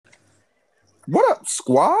What up,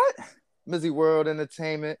 squad? Mizzy World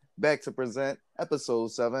Entertainment back to present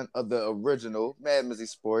episode 7 of the original MadMizzy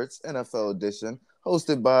Sports NFL edition,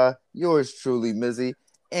 hosted by yours truly, Mizzy,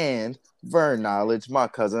 and Vern Knowledge, my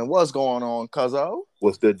cousin. What's going on, cuzzo?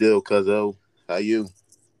 What's the deal, cuzzo? How you?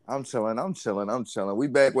 I'm chilling. We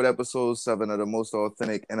back with episode 7 of the most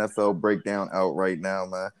authentic NFL breakdown out right now,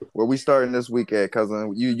 man. Where we starting this week at,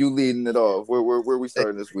 cousin? You leading it off. Where we Hey,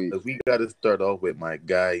 starting this week? we got to start off with my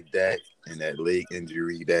guy Dak and that leg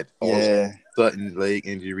injury, that all Yeah, sudden leg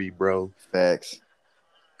injury, bro. facts.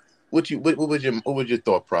 What was your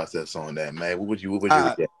thought process on that, man? What was your I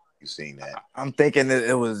reaction? You seen that? I'm thinking that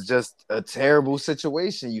it was just a terrible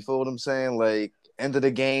situation. You feel what I'm saying? Like end of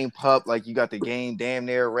the game, pup. Like you got the game damn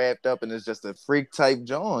near wrapped up, and it's just a freak type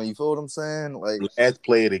John. You feel what I'm saying? Like Last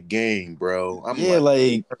play of the game, bro. I'm yeah, like,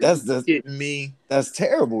 like are that's you the kidding me? that's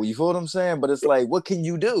terrible. You feel what I'm saying? But it's like, what can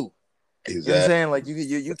you do? You know what I'm Exactly. saying? Like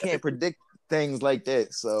you can't predict things like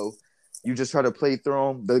that. So you just try to play through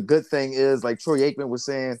them. The good thing is, like Troy Aikman was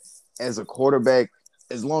saying, as a quarterback,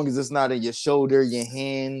 as long as it's not in your shoulder, your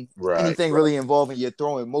hand, Right, anything right, really involving your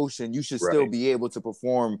throwing motion, you should still right. be able to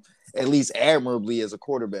perform at least admirably as a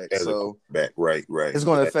quarterback. As a So quarterback, right, right. it's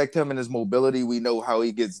going to affect him and his mobility. We know how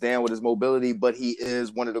he gets down with his mobility, but he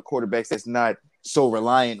is one of the quarterbacks that's not so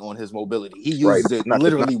reliant on his mobility. He Right. uses it It's not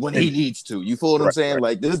literally when he dependent. needs to. You feel what I'm Right, saying? right.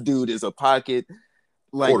 Like this dude is a pocket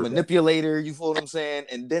like Quarterback. manipulator. You feel what I'm saying?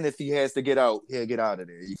 And then if he has to get out, he'll get out of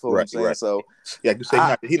there. You feel what I'm Right, saying? right. So Yeah, you say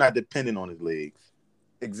I he's not dependent on his legs.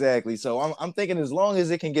 exactly. So I'm thinking as long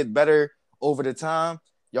as it can get better over the time,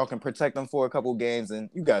 y'all can protect them for a couple games, and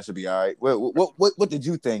you guys should be all right. What did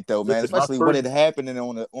you think though, man? Listen, my Especially what first, had happened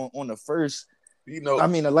on the first. you know, I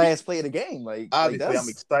mean, the last play of the game. Like obviously I'm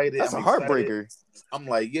excited. that's I'm a excited. heartbreaker. I'm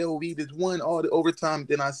like, yo, we just won all the overtime.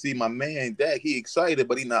 Then I see my man Dak. He excited,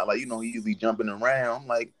 but he not like, he usually jumping around. I'm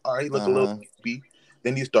like, all right, he look a little Uh huh. sleepy.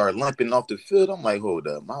 Then he start limping off the field. I'm like, hold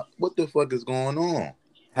up, what the fuck is going on?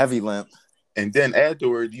 Heavy limp. And then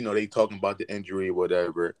afterwards, they talking about the injury or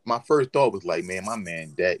whatever. My first thought was like, man, my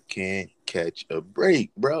man Dak can't catch a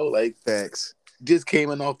break, bro. Like, Facts. just came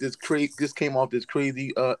off this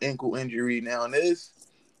crazy ankle injury. Now and this,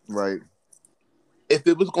 Right. if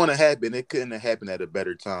it was going to happen, it couldn't have happened at a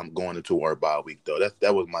better time going into our bye week, though.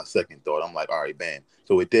 That was my second thought. I'm like, all right, man.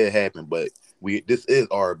 So it did happen, but this is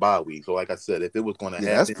our bye week. So like I said, if it was going to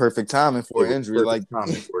Yeah, that's happen, perfect timing for it an was injury. Like perfect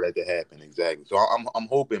timing for that to happen. Exactly. So I'm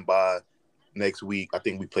hoping by next week. I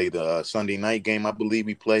think we play the Sunday night game. I believe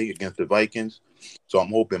we play against the Vikings. So I'm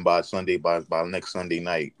hoping by Sunday, by next Sunday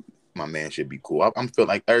night, my man should be cool. I'm feeling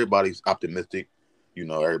like everybody's optimistic.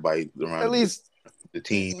 Everybody at around least the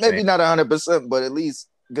team saying, maybe not 100%, but at least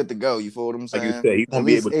good to go. You feel what I'm like you saying? said, he's At gonna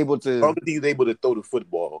be least able to, able as long to, as he's able to throw the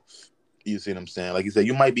football. You see what I'm saying? Like you said,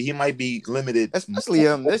 he might be limited. especially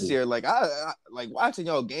him this year. Like I like watching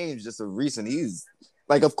y'all games just of recent. He's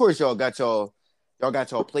like, of course, y'all got y'all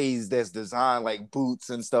plays that's designed like boots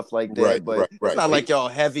and stuff like Right, that. But right, it's right. not But like y'all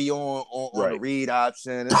heavy on the right, read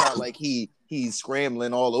option. It's not like he's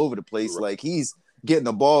scrambling all over the place. right, Like he's getting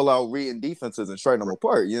the ball out, reading defenses and striking them right,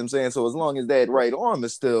 apart. You know what I'm saying? So as long as that right, right arm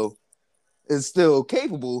is still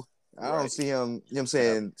capable, I don't right. see him. You know what I'm Now,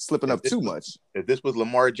 saying slipping if up this too was much. if this was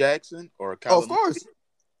Lamar Jackson or Oh, of Kyler Murray, course,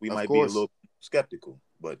 we of might be a course, little skeptical.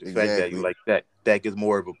 But the fact that you exactly. like that is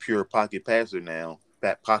more of a pure pocket passer now,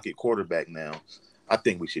 that pocket quarterback now. I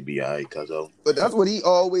think we should be all right, cuzzo. But that's what he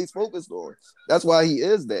always focused on. That's why he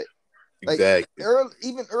is that. Like Exactly.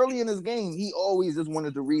 even early in his game, he always just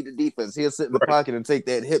wanted to read the defense. He'll sit in the Right. pocket and take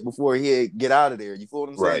that hit before he'd get out of there. You feel what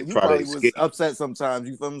I'm Right. saying? You Try to probably was escape. upset sometimes.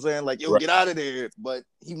 You feel what I'm saying? Like, yo, Right. get out of there. But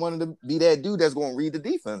he wanted to be that dude that's going to read the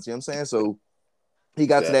defense. You know what I'm saying? So he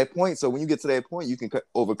got to that Exactly. point. So when you get to that point, you can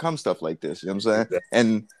overcome stuff like this. You know what I'm saying? Exactly.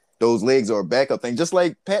 And those legs are a backup thing. Just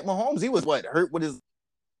like Pat Mahomes, he was hurt with his,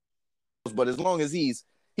 but as long as he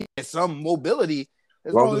has some mobility, As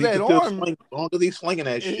as long long as as he that can still arm swing, as long as he's slinging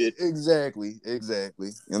that shit, exactly. You know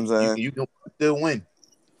what I'm you saying? you can still win.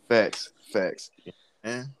 Facts.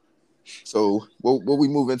 Man. So what we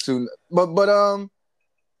move into, but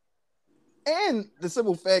and the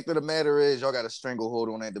simple fact of the matter is y'all got a stranglehold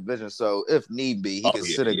on that division. So if need be, he Oh can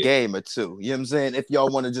yeah, sit a yeah. game or two. You know what I'm saying? If y'all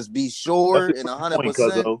want to just be That's sure a and great hundred point,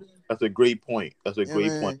 percent, Cuzzo. That's a great point. That's a you know what I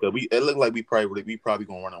great point. mean? Cause it looked like we probably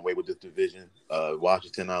gonna run away with this division.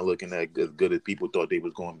 Washington not looking as good as people thought they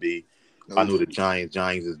was gonna be. I Nope. know the Giants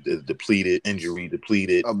is depleted, injury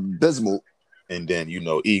depleted, Abysmal. and then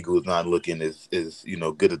Eagles not looking as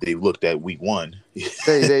good as they looked at week one.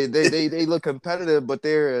 They look competitive, but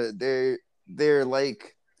they're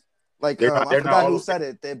like I They're not forgot all who the way. said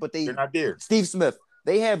it, but They're they not there. Steve Smith.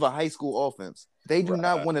 They have a high school offense. They do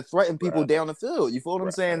not Right, want to threaten people right, down the field. You feel what I'm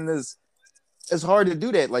right, saying? it's hard to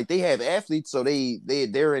do that. Like they have athletes, so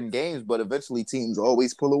they're in games, but eventually teams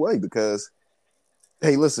always pull away because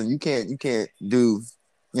hey, listen, you can't do, you know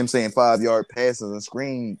what I'm saying, 5-yard passes and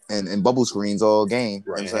screen and bubble screens all game.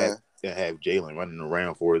 Right. You know what I'm saying? Have Jalen running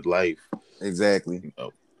around for his life. Exactly. You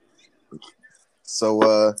know.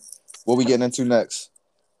 So what we getting into next?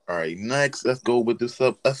 All right, next let's go with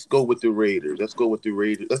let's go with the Raiders. Let's go with the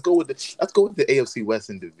AFC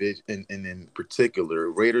Western division and in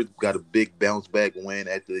particular. Raiders got a big bounce back win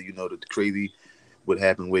at the crazy what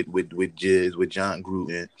happened with Jizz, with John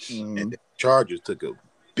Gruden, and the Chargers took a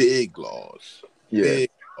big loss. Yeah. Big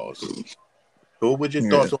loss. So what were your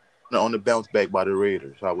thoughts on the bounce back by the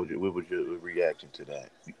Raiders? What was your reaction to that?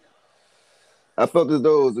 I felt as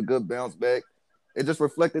though it was a good bounce back. It just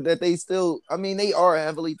reflected that they are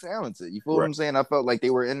heavily talented. You feel what I'm saying? I felt like they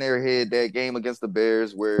were in their head that game against the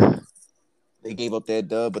Bears where they gave up that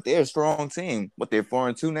dub, but they're a strong team. But they're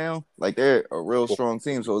 4-2 now. Like they're a real strong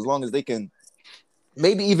team. So as long as they can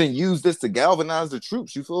maybe even use this to galvanize the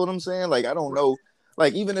troops, you feel what I'm saying? Like I don't know.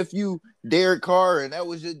 Like even if you Derek Carr and that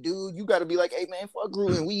was your dude, you got to be like, hey man, fuck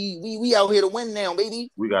Gruden. We out here to win now, baby.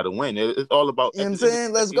 We got to win. It's all about. You know what I'm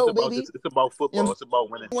saying? Let's go, baby. It's about football. You know, it's about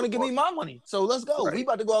winning. You want to give me my money, so let's go. Right. We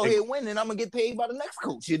about to go out here and win, and I'm gonna get paid by the next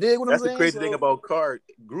coach. You dig what I'm saying? That's the crazy thing about Carr.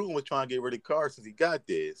 Gruden was trying to get rid of Carr since he got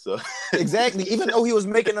there. So exactly, even though he was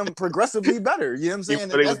making them progressively better. You know what I'm saying?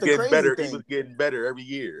 That's the crazy thing. He was getting better every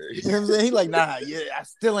year. You know what I'm saying? He like, nah, yeah, I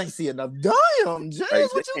still ain't see enough. Damn,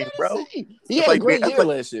 James, what you bro? He had a great year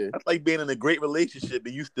last year. That's like being in a great relationship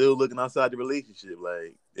and you still looking outside the relationship.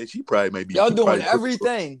 Like, and she probably maybe y'all doing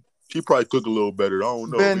everything. She probably cook a little better. I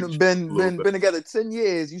don't know. Been together 10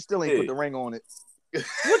 years. You still ain't put the ring on it.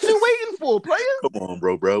 What you waiting for, player? Come on,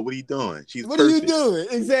 bro. What are you doing? What are you doing?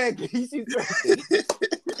 Exactly. She's perfect.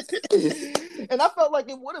 And I felt like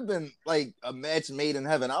it would have been like a match made in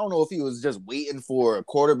heaven. I don't know if he was just waiting for a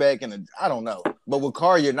quarterback I don't know. But with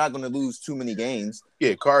Carr, you're not going to lose too many games.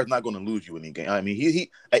 Yeah, Carr's not going to lose you any game. I mean, he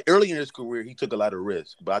early in his career he took a lot of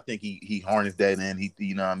risks, but I think he harnessed that and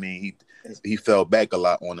he fell back a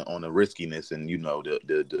lot on the riskiness and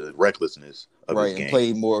the recklessness of his game. And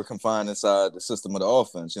played more confined inside the system of the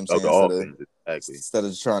offense. You know what I'm saying? Exactly. Instead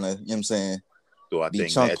of trying to, you know what I'm saying? So I think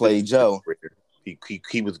chunk play Joe.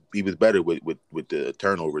 He was better with the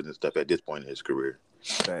turnovers and stuff at this point in his career.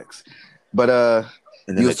 Thanks. But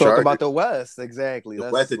and you talk about the West, exactly.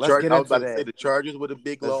 Let's get into I was about that. to say the Chargers with a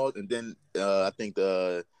big loss, and then I think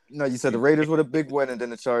no, you said the Raiders with a big win, and then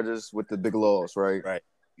the Chargers with the big loss, right? Right.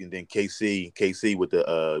 And then KC with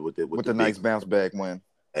the nice bounce back win.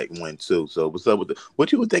 Win too. So what's up with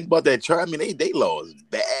what you would think about that Chargers? I mean, they lost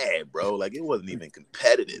bad, bro. Like it wasn't even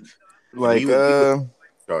competitive. Like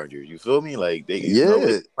Chargers, you feel me? Like they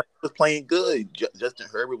was playing good. Justin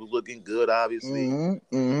Herbert was looking good, obviously.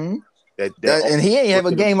 Mm-hmm. And he ain't have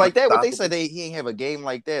a game like that. What they said he ain't have a game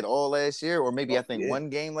like that all last year, or maybe I think one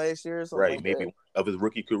game last year or something. Right, like maybe that. Of his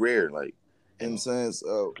rookie career, like. You know what I'm saying?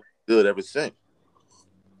 So good ever since.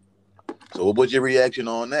 So what was your reaction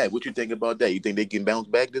on that? What you think about that? You think they can bounce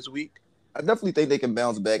back this week? I definitely think they can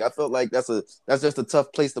bounce back. I felt like that's just a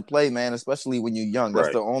tough place to play, man, especially when you're young.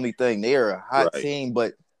 That's the only thing. They're a hot team,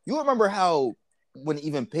 but you remember how when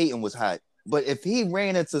even Peyton was hot. But if he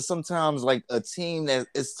ran into sometimes like a team that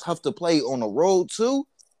is tough to play on the road too,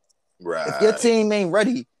 if your team ain't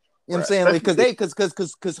ready, you know what I'm saying? Like,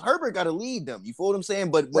 because Herbert got to lead them. You feel what I'm saying?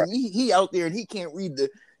 But when he out there and he can't read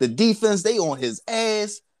the defense, they on his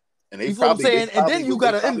ass. And you feel what I'm saying? And then you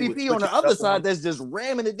got an MVP on the other side that's just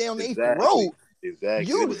ramming it down their throat.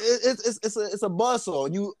 Exactly. It's a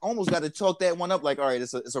buzzsaw. You almost got to chalk that one up like, all right,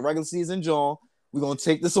 it's a regular season, John. We're going to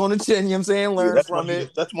take this on the chin, you know what I'm saying? Learn from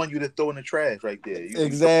it. That's one you just throw in the trash right there.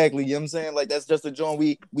 Exactly, you know what I'm saying? Like, that's just a John.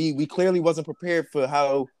 We clearly wasn't prepared for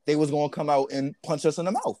how they was going to come out and punch us in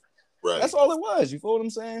the mouth. Right. That's all it was. You feel what I'm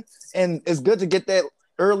saying? And it's good to get that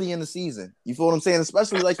early in the season. You feel what I'm saying?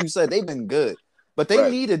 Especially like you said, they've been good. But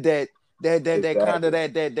they needed that kind of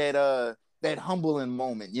that humbling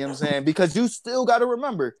moment, you know what I'm saying? Because you still got to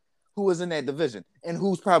remember who is in that division and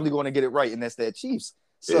who's probably going to get it right, and that's that Chiefs.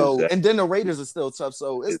 So, and then the Raiders are still tough,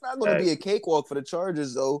 so it's not going to be a cakewalk for the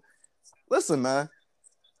Chargers, though. Listen, man,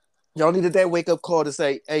 y'all needed that wake-up call to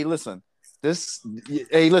say, hey, listen, because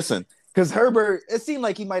Herbert, it seemed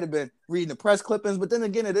like he might have been reading the press clippings, but then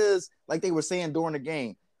again, it is, like they were saying during the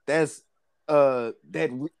game, that's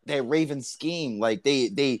that Ravens scheme. Like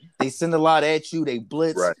they send a lot at you, they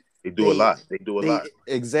blitz. Right. They do a lot.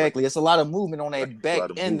 Exactly. It's a lot of movement on that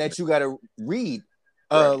back end that you got to read.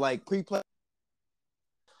 Like pre-play.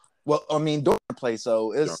 Well, I mean during play,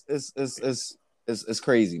 so it's It's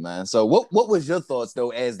crazy, man. So what was your thoughts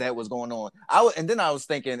though as that was going on? And then I was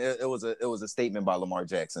thinking it was a statement by Lamar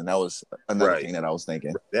Jackson. That was another Right. thing that I was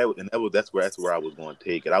thinking. That's where I was going to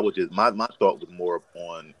take it. I was just my thought was more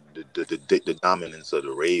on the dominance of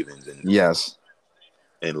the Ravens Yes.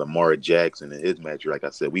 and Lamar Jackson and his maturation. Like I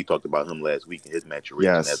said, we talked about him last week and his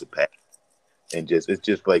maturation Yes. as a pack. And it's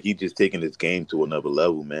just like he's just taking this game to another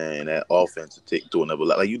level, man. And that offense to take to another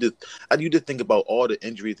level. Like you just think about all the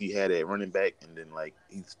injuries he had at running back, and then like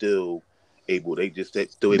he's still able.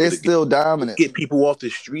 They're still dominant. Get people off the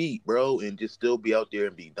street, bro, and just still be out there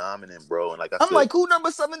and be dominant, bro. And like I I'm said, like, who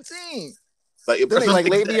number 17? Like, then they like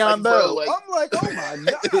Le'Veon Bell. Like, I'm like, oh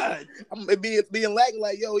my god. I'm being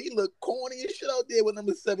like, yo, he look corny as shit out there with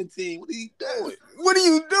number 17. What are you doing? What are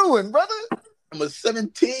you doing, brother? Number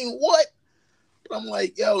 17, what? But I'm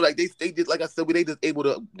like, yo, like they just, like I said, they just able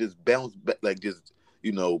to just bounce back, like just,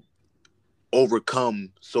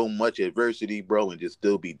 overcome so much adversity, bro, and just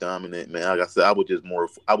still be dominant, man. Like I said, I was just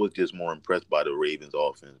more impressed by the Ravens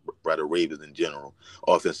offense, by the Ravens in general,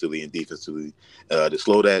 offensively and defensively. To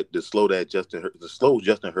slow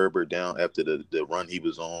Justin Herbert down after the run he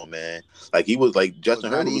was on, man. Like he was like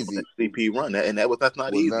Justin Herbert was on that MVP run, that's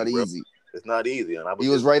not easy, bro. It's not easy, and he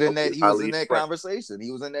was right in that. He was in that conversation.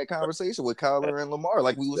 He was in that conversation with Kyler and Lamar,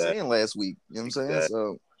 like we were saying last week. You know what I'm saying?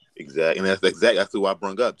 So. Exactly, and that's who I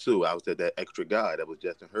brought up too. I was at that extra guy that was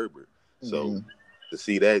Justin Herbert. So to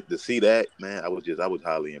see that, man, I was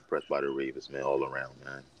highly impressed by the Ravens, man, all around,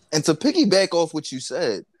 man. And to piggyback off what you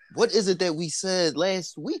said, what is it that we said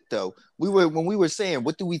last week though? When we were saying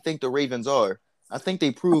what do we think the Ravens are? I think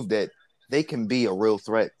they proved that they can be a real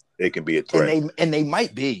threat. They can be a threat, and they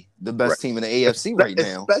might be the best team in the AFC right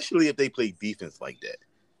now, especially if they play defense like that.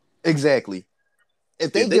 Exactly.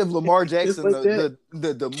 If they give Lamar Jackson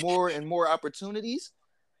the more and more opportunities,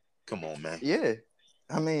 come on, man. Yeah,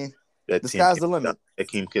 I mean, the sky's the limit. That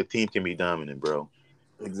team can be dominant, bro.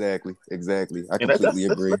 Exactly. I completely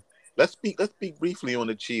agree. Let's speak briefly on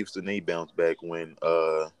the Chiefs and they bounce back when.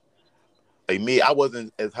 I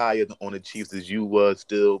wasn't as high on the Chiefs as you was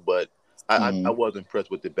still, but I was impressed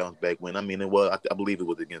with the bounce back win. I mean, I believe it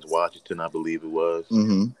was against Washington. I believe it was.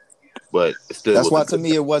 Mm-hmm. But still, that's why to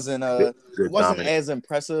me it wasn't as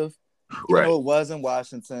impressive. Even though it was in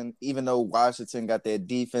Washington, even though Washington got their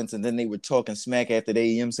defense and then they were talking smack after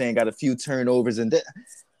they, got a few turnovers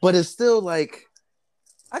but it's still like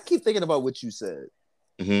I keep thinking about what you said.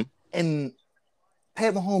 Mm-hmm. And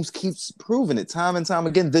Pat Mahomes keeps proving it time and time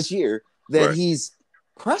again this year that he's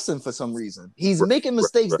pressing for some reason. He's making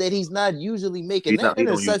mistakes that he's not usually making. That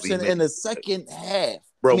interception in the second half.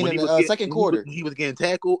 Bro, in the second quarter, he was getting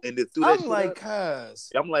tackled and threw that. I'm like,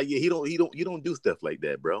 cuz. I'm like, yeah, you don't do stuff like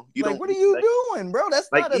that, bro. What are you doing, bro? That's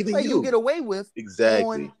not a play you get away with. Exactly.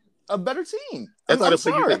 On a better team. That's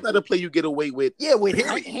not a play you get away with. Yeah, with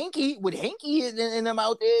Hanky and them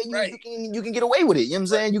out there, you can get away with it. You know what I'm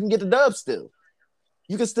saying? You can get the dub still.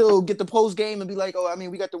 You can still get the post game and be like, oh, I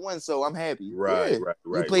mean, we got the win, so I'm happy. Right.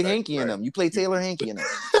 You play Hanky in them. You play Taylor Hanky in them.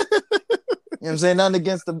 You know what I'm saying? Nothing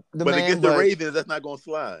against the but man, against the Ravens, that's not going to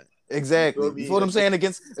slide. Exactly. You feel what I'm saying?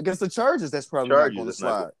 Against the Chargers, that's probably not going to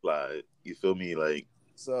slide. You feel me? Like,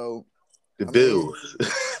 so the Bills.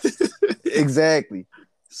 Exactly.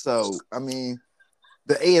 So, I mean,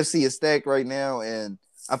 the AFC is stacked right now, and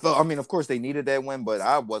of course they needed that win, but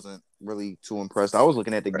I wasn't really too impressed. I was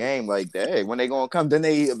looking at the game like, hey, when they going to come? Then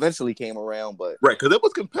they eventually came around, but because it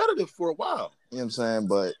was competitive for a while. You know what I'm saying?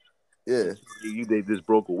 But yeah, they just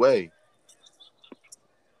broke away.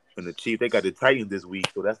 And the Chiefs, they got the Titans this week,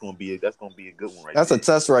 so that's gonna be a good one, right? That's a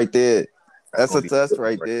test right there. That's a test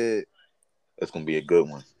right there. That's gonna be a good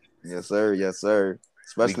one. Yes, sir. Yes, sir.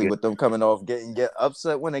 Especially with them coming off get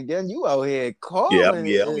upset when again you out here calling.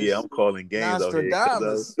 Yeah, I'm calling games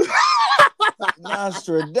Nostradamus. out here.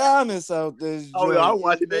 Nostradamus out this. Oh, yeah, I'm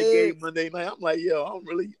watching that game Monday night. I'm like, yo, I'm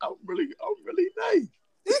really nice.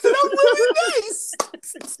 He said, I'm really nice.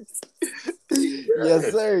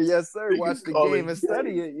 Yes, sir. Watch the game and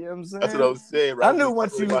study it. You know what I'm saying? That's what I'm saying. Right? I knew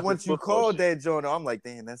once you called that joint, I'm like,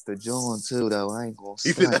 damn, that's the joint too, though. I ain't gonna.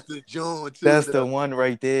 You said that's the joint too. That's the one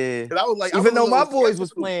right there. And I was like, even though my boys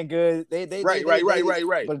was playing good, they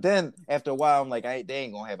right. But then after a while, I'm like, they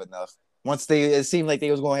ain't gonna have enough. Once it seemed like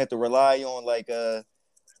they was gonna have to rely on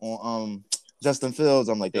on Justin Fields,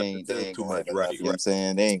 I'm like, they ain't gonna have enough. You know what I'm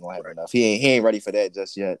saying? They ain't gonna have enough. He ain't ready for that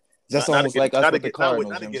just yet. That's almost like us with the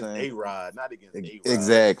Cardinals. Not against A-Rod. Not against A-Rod.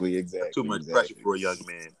 Exactly. That's too much pressure for a young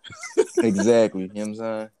man. Exactly. You know what I'm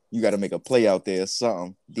saying? You got to make a play out there or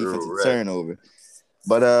something. Defensive turnover.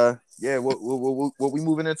 But, yeah, what we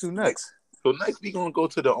moving into next? So next we going to go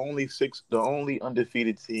to the only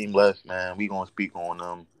undefeated team left, man. We going to speak on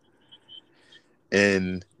them.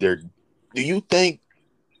 And do you think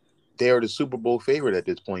they are the Super Bowl favorite at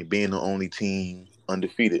this point, being the only team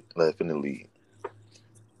undefeated left in the league?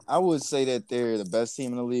 I would say that they're the best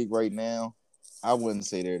team in the league right now. I wouldn't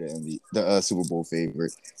say they're the Super Bowl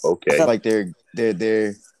favorite. I feel Okay. like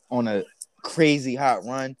they're on a crazy hot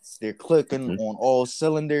run. They're clicking Mm-hmm. on all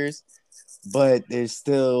cylinders, but they're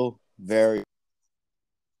still very.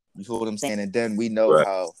 You feel what I'm saying? And then we know Right.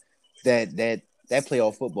 how that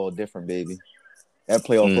playoff football different, baby. That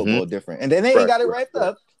playoff Mm-hmm. football different, and then they ain't Right. got it Right. wrapped Right.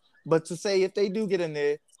 up. But to say if they do get in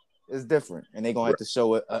there, it's different, and they're gonna have Right. to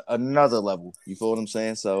show it another level. You feel what I'm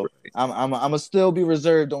saying? So Right. I'm gonna still be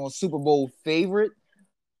reserved on Super Bowl favorite.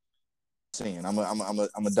 Saying I'm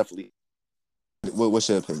a definitely. What's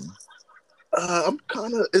your opinion? I'm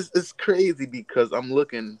kind of it's crazy because I'm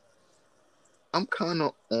kind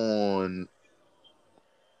of on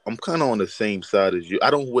I'm kind of on the same side as you. I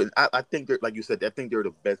think they're, like you said, I think they're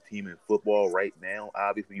the best team in football right now.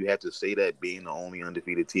 Obviously, you have to say that, being the only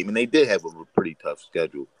undefeated team, and they did have a pretty tough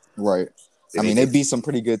schedule. Right. I And mean, they beat some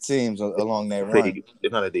pretty good teams along that run.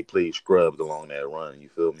 it's not that they played scrubs along that run. You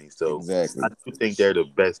feel me? So Exactly. I do think they're the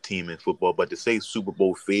best team in football. But to say Super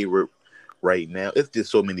Bowl favorite right now, it's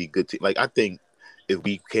just so many good teams. Like, I think if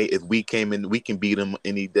we came in, we can beat them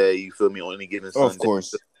any day. You feel me? On any given Of Sunday.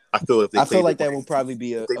 course. I feel if they I feel played the like that will probably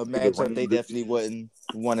be if they a played the matchup they Rams, definitely wouldn't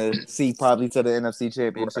want to see probably to the NFC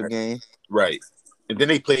Championship right, game. right. And then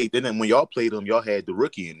they played. Then when y'all played them, y'all had the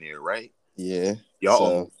rookie in there, right? Yeah. Y'all So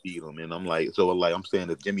almost beat them, and I'm like, so like I'm saying,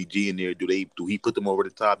 if Jimmy G in there, do he put them over the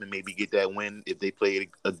top and maybe get that win if they play it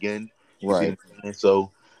again? You see right. what I'm saying?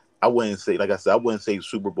 So I wouldn't say, like I said, I wouldn't say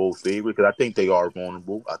Super Bowl favorite, because I think they are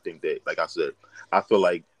vulnerable. I think that, like I said, I feel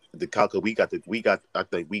like the Calca I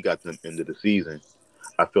think we got them into the season.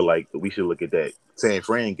 I feel like we should look at that San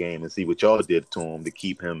Fran game and see what y'all did to him to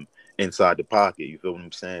keep him inside the pocket. You feel what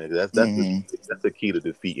I'm saying? Mm-hmm. That's the key to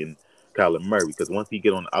defeating Kyler Murray, because once he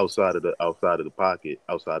get on the outside of the pocket,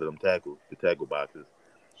 outside of them the tackle boxes,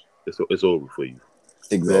 it's over for you.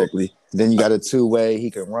 So Exactly. Then you got a two-way.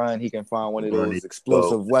 He can run. He can find one of running, those so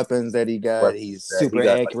explosive weapons that he got. right, He's that he super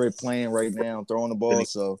got like. accurate playing right now, throwing the Then ball.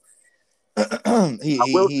 So I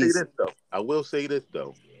will say he's this though. I will say this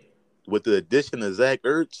though. With the addition of Zach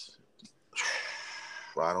Ertz,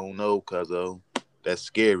 I don't know, cuz that's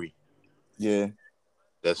scary. yeah,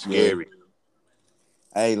 That's yeah. scary.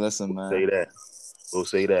 Hey, listen, man. Say that. We'll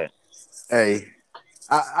say that. Hey,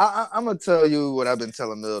 I'm gonna tell you what I've been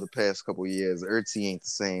telling Mill the past couple of years. Ertz ain't the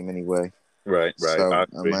same anyway. Right, right. So, I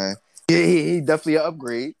agree. man, yeah, he definitely an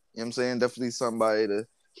upgrade. You know what I'm saying? Definitely somebody to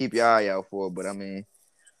keep your eye out for. But I mean,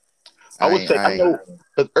 I would say I ain't.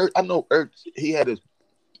 I know Ertz. He had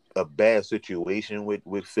a bad situation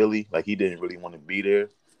with Philly. Like, he didn't really want to be there.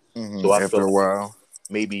 So I After feel a like while,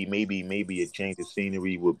 maybe a change of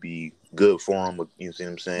scenery would be good for him. You see what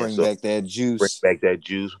I'm saying? bring So back that bring juice. back that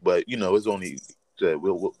juice. But it's only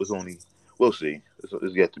we'll see.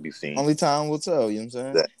 It's yet to be seen. Only time will tell. You know what I'm saying?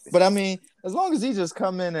 Exactly. But I mean, as long as he just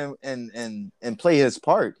come in and play his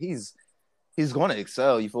part, he's going to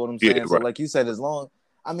excel. You feel what I'm Yeah. saying? So, Right. like you said,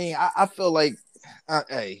 I mean, I feel like,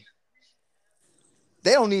 hey,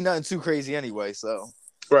 they don't need nothing too crazy anyway. So,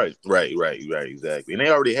 Right. Right. Right. Right. Exactly. And they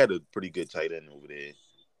already had a pretty good tight end over there.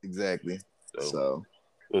 exactly. So So,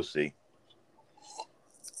 we'll see.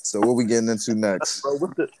 what we getting into next? Bro,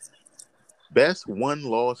 what's the best one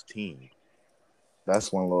loss team?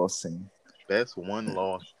 That's one lost team. Best one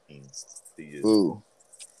loss team. Ooh,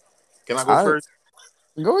 Can I go I first?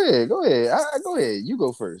 go ahead, go ahead. Go ahead. You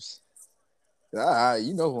go first.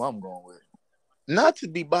 You know who I'm going with. Not to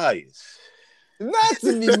be biased. Not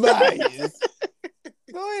to be biased.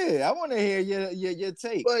 Go ahead. I want to hear your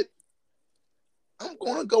take. But I'm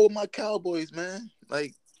gonna go with my Cowboys, man.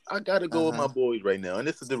 Like, I gotta go with my boys right now, and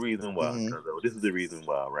this is the reason why. Mm-hmm. This is the reason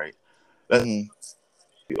why, right?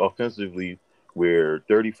 Mm-hmm. Offensively, we're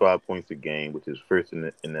 35 points a game, which is first in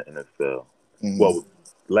the NFL. Mm-hmm. Well,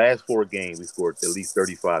 last 4 games we scored at least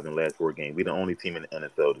 35 in the last 4 games. We're the only team in the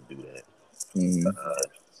NFL to do that. Mm-hmm.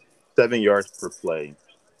 7 yards per play.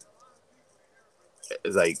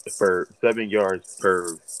 It's like for 7 yards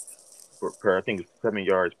per I think it's 7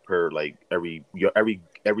 yards per, like, every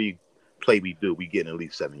play we do, we get at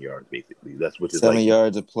least 7 yards basically. That's, which is 7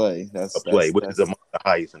 yards of play. a play, which is among the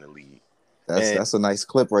highest in the league. And That's a nice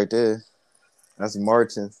clip right there. That's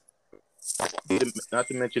marching. not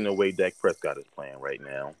to mention the way Dak Prescott is playing right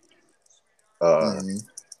now. Uh, Mm-hmm.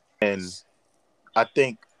 and I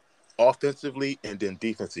think offensively and then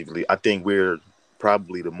defensively, I think we're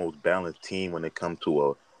probably the most balanced team when it comes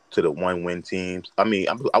to the 1-win teams. I mean,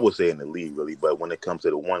 I would say in the league really, but when it comes to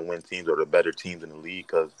the 1-win teams or the better teams in the league,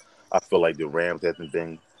 because I feel like the Rams hasn't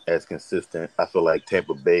been as consistent. I feel like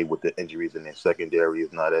Tampa Bay with the injuries in their secondary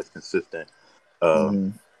is not as consistent. Uh, Mm-hmm.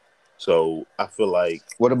 so I feel like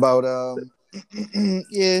What about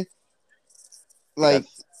yeah, I got, like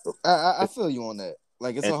I feel you on that.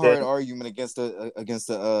 Like it's and a hard then argument against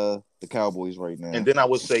the Cowboys right and now. then I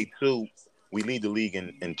would say too, we lead the league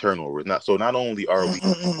in turnovers. Not only are we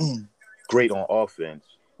great on offense,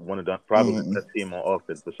 one of the probably the Mhm. best team on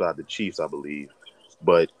offense beside the Chiefs, I believe,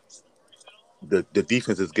 but the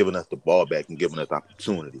defense is giving us the ball back and giving us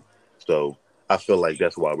opportunity. So I feel like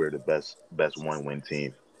that's why we're the best 1-win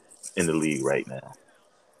team in the league right now.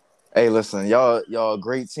 Hey, listen, y'all a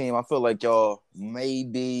great team. I feel like y'all may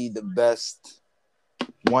be the best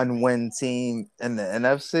 1-win team in the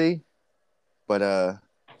NFC, but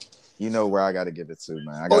you know where I got to give it to,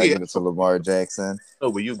 man. I Oh got to yeah, give it to Lamar Jackson oh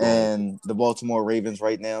where you going? and the Baltimore Ravens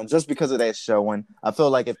right now, just because of that showing. I feel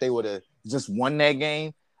like if they would have just won that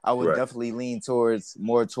game, I would Right. definitely lean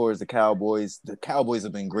more towards the Cowboys. The Cowboys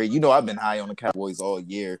have been great. You know, I've been high on the Cowboys all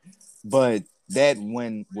year, but that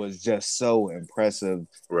win was just so impressive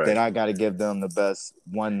that Right. I got to give them the best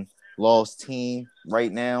one loss team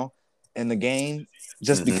right now in the game,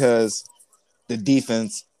 just Mm-hmm. because the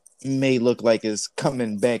defense may look like it's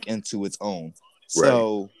coming back into its own. Right.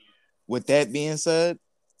 So, with that being said,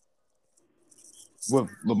 with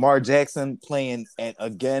Lamar Jackson playing at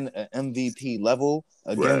again an MVP level,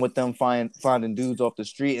 again Right. with them finding dudes off the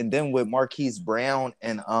street, and then with Marquise Brown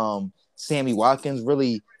and Sammy Watkins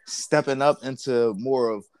really stepping up into more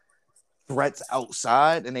of threats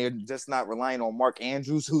outside, and they're just not relying on Mark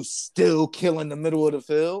Andrews, who's still killing the middle of the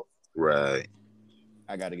field. Right.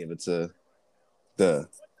 I got to give it to the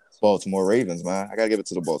Baltimore Ravens, man. I gotta give it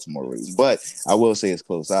to the Baltimore Ravens, but I will say it's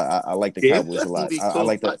close. I like the Yeah, it's Cowboys a lot. definitely I close.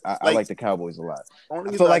 like I Like like the Cowboys a lot. only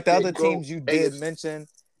I reason feel I like the other didn't go teams you did AFC. mention.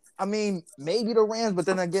 I mean, maybe the Rams, but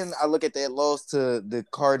then again, I look at that loss to the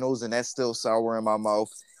Cardinals, and that's still sour in my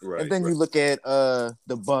mouth. And Right. then Right. you look at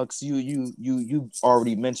the Bucks. You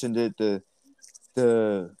already mentioned it.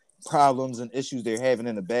 The problems and issues they're having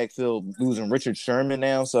in the backfield, losing Richard Sherman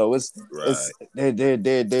now. So it's Right.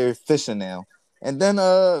 they're fishing now. And then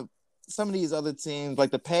some of these other teams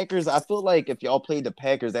like the Packers, I feel like if y'all played the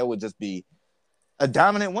Packers, that would just be a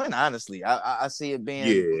dominant win. Honestly, I see it being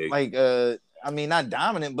Yeah. like I mean not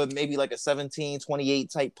dominant, but maybe like a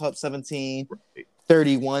 17-28 type pup,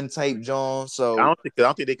 17-31 type John. So I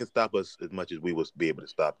don't think they can stop us as much as we would be able to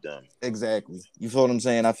stop them. exactly, you feel what I'm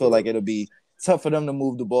saying? I feel like it'll be tough for them to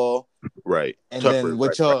move the ball. Right. And Tougher. then Right. with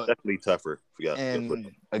Right. y'all Definitely tougher. Yeah. For and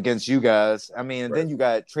them. against you guys, I mean, and Right. then you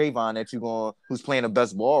got Trayvon that who's playing the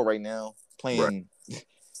best ball right now, Right.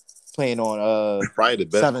 playing on Probably the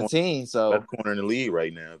 17. best So corner in the league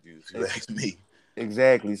right now, if you ask me.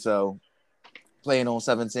 exactly. So playing on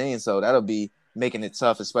 17, so that'll be making it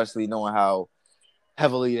tough, especially knowing how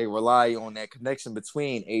heavily they rely on that connection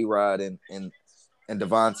between A Rod and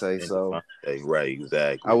Devontae. And So right, I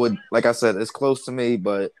exactly. would, like I said, it's close to me,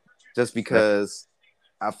 but just because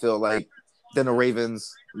I feel like then the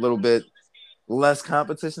Ravens a little bit less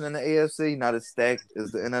competition in the AFC, not as stacked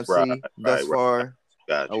as the Right, NFC thus right, right. far. I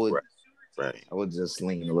Got you. would Right, right, I would just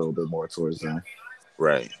lean a little bit more towards them.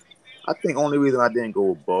 right. I think only reason I didn't go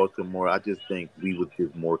with Baltimore, I just think we was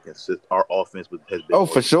just more consistent. Our offense has been Oh, more.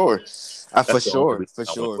 for sure. That's the only reason For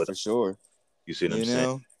I went sure, with for them. sure. You see what I'm You saying?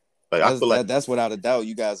 know, Like I feel like that's without a doubt.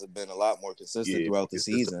 You guys have been a lot more consistent yeah, more throughout the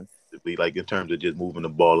consistent. season, Like in terms of just moving the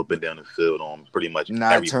ball up and down the field on pretty much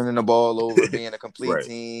not every. turning the ball over, being a complete Right,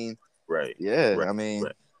 team. right, Yeah, right, I mean,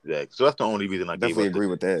 right. Exactly. So that's the only reason I gave definitely us the. agree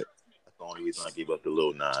with that. That's the only reason I gave us the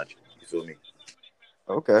little nod. You feel me?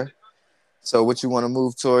 Okay. So, what you want to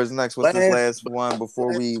move towards next? What's this Last, last one but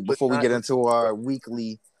before we not get into our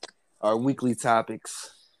weekly topics?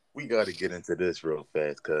 we got to get into this real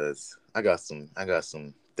fast because I got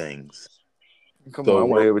some things. Come on, So I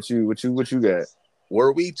want to hear what you got.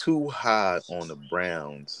 were we too high on the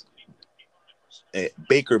Browns and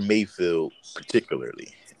Baker Mayfield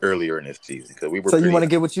particularly earlier in this season? Because we were So you pretty. want to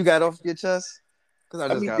get what you got off your chest? Because I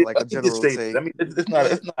Let just me got like a let me just general say this.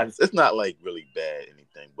 take. It's not like really bad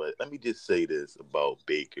anything, but let me just say this about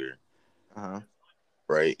Baker, Uh-huh.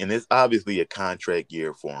 right? And it's obviously a contract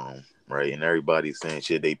year for him, right? And everybody's saying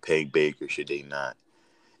should they pay Baker, should they not?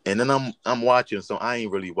 And then I'm watching, so I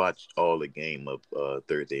ain't really watched all the game of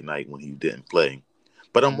Thursday night when he didn't play,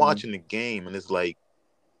 but I'm Mm-hmm. watching the game and it's like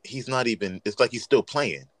he's not even. It's like he's still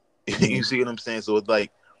playing. Mm-hmm. You see what I'm saying? So it's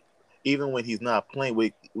like even when he's not playing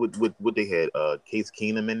with what they had Case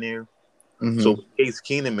Keenum in there. So Mm-hmm. with Case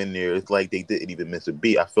Keenum in there, it's like they didn't even miss a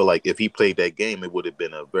beat. I feel like if he played that game, it would have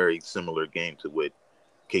been a very similar game to what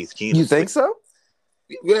Case You Keenum think played. so?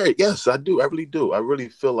 Yeah, yes, I do. I really do. I really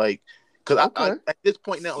feel like Because I Okay. at this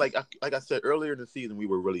point now, like I said earlier in the season, we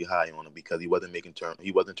were really high on him because he wasn't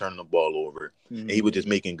turning the ball over, and he Mm-hmm. was just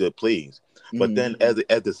making good plays. But Mm-hmm. then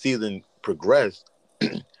as the season progressed,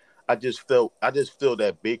 I just feel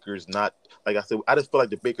that Baker's not, like I said, I just feel like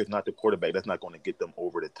the Baker's not the quarterback that's not going to get them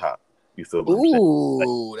over the top. You feel what I'm saying? Like,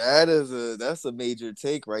 Ooh, that's a major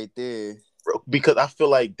take right there. bro, because I feel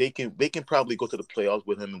like they can probably go to the playoffs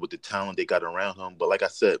with him and with the talent they got around him. But like I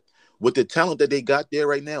said, with the talent that they got there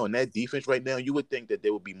right now and that defense right now, you would think that they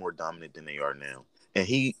would be more dominant than they are now. And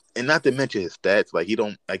not to mention his stats, like he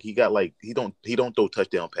don't throw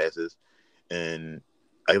touchdown passes, and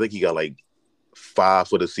I think he got like 5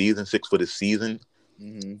 for the season, 6 for the season.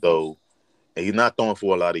 Mm-hmm. So and he's not throwing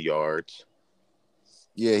for a lot of yards.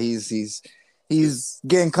 Yeah, It's he's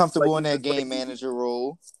getting like comfortable in it's that just like game manager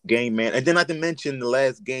role game man, and then not to mention the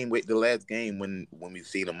last game when we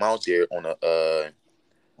seen him out there on a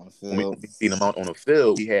on the when field. we seen him out on the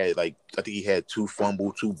field, he had like I think he had 2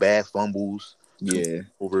 bad fumbles, two Yeah,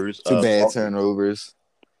 overs. two bad turnovers.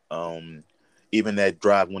 Um, even that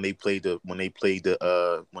drive when they played the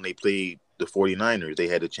 49ers, they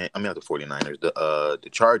had a chance. I mean, not the 49ers, the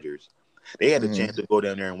Chargers. They had a chance Mm-hmm. to go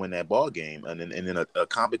down there and win that ball game, and then a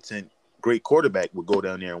competent, great quarterback would go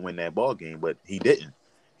down there and win that ball game, but he didn't.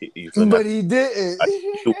 You feel me? But he didn't.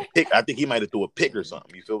 He threw a pick. I think he might have threw a pick or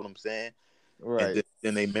something. You feel what I'm saying? And Right.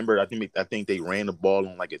 then they remember. I think they ran the ball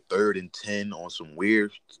on like a 3rd and 10 on some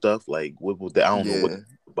weird stuff. Like what was that? I don't know what Yeah.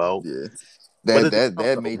 it's about. Yeah. But That it's, that I don't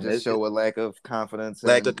that know, may man. just show a lack of confidence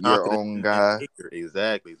Lack in of your confidence own in guy. Baker.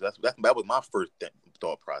 Exactly. That was my first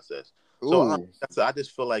thought process. So Ooh. I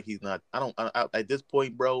just feel like he's not. I don't. At this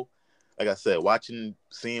point, bro. Like I said,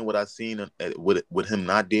 seeing what I seen with him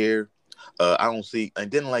not there, I don't see.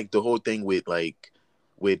 And then like the whole thing with like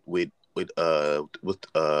with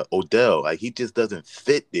Odell, like he just doesn't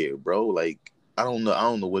fit there, bro. Like I don't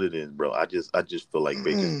know what it is, bro. I just feel like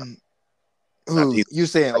Baker's not. Who you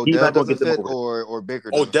saying He's Odell not gonna doesn't get them fit over. or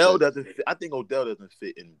Baker doesn't Odell fit? doesn't fit. I think Odell doesn't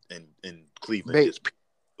fit in Cleveland. Ba- Just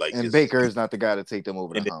like and just Baker is not the guy to take them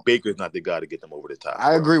over the and then hump. Baker's not the guy to get them over the top,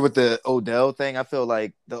 I bro. agree with the Odell thing. I feel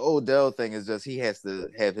like the Odell thing is just he has to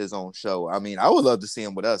have his own show. I mean, I would love to see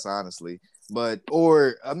him with us, honestly. But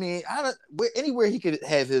or I mean, I don't anywhere he could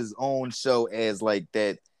have his own show as like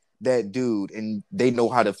that dude, and they know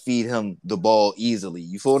how to feed him the ball easily.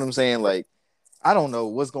 You feel what I'm saying? Like I don't know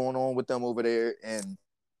what's going on with them over there and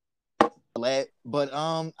but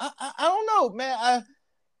I don't know, man.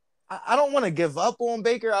 I don't want to give up on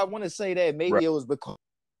Baker. I want to say that Right. maybe it was because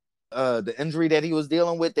the injury that he was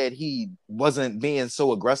dealing with that he wasn't being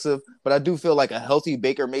so aggressive. But I do feel like a healthy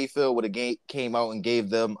Baker Mayfield would have came out and gave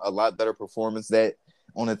them a lot better performance that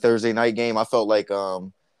on a Thursday night game. I felt like uh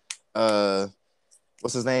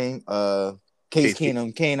what's his name? Case Case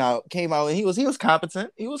Keenum came out and he was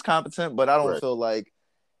competent. He was competent, but I don't right. feel like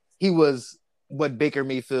he was what Baker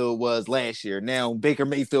Mayfield was last year. Now Baker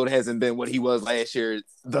Mayfield hasn't been what he was last year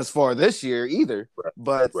thus far this year either. Right.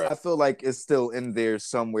 But Right. I feel like it's still in there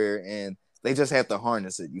somewhere, and they just have to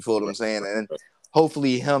harness it. You feel what I'm Right. saying? And Right.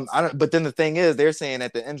 hopefully him. I don't. But then the thing is, they're saying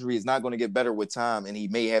that the injury is not going to get better with time, and he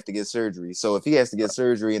may have to get surgery. So if he has to get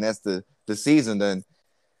surgery, and that's the season, then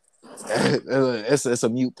it's a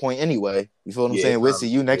mute point anyway. You feel what I'm Yeah, saying? it's We'll not. see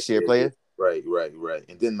you next year, Yeah. player. Right. Right. Right.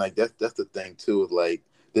 And then like that's the thing too. Is like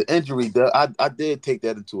the injury. I did take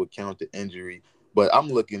that into account, the injury, but I'm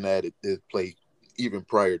looking at it his play even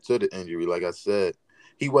prior to the injury. Like I said,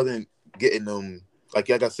 he wasn't getting them. Like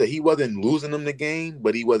I said, he wasn't losing them the game,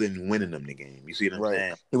 but he wasn't winning them the game. You see what I'm Right.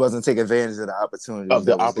 saying? He wasn't taking advantage of the opportunities Of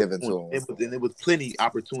the that was given opportunity. to him. It was plenty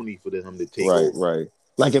opportunity for him to take Right, over. right.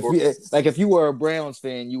 Like if you were a Browns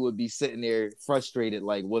fan, you would be sitting there frustrated,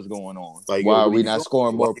 like what's going on? Like, yo, Why are what are we you not doing?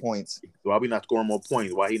 scoring more points? Why we not scoring more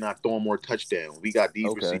points? Why he not throwing more touchdowns? We got these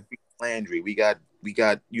Okay. receivers, Landry. We got.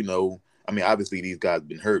 I mean, obviously these guys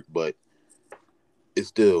been hurt, but I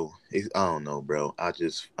don't know, bro. I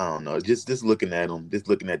don't know. Just looking at them, just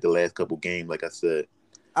looking at the last couple games, like I said,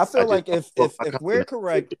 I I feel just like if well, if my if we're confidence.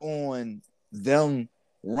 correct on them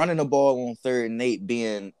running the ball on 3rd and 8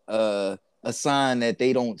 being a sign that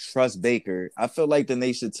they don't trust Baker, I feel like then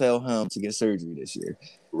they should tell him to get surgery this year. And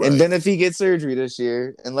Right. then if he gets surgery this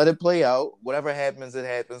year and let it play out, whatever happens, it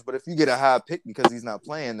happens. But if you get a high pick because he's not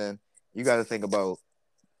playing, then you got to think about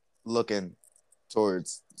looking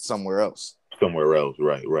towards somewhere else Somewhere else.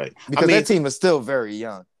 Right. Right. I because that mean, team is still very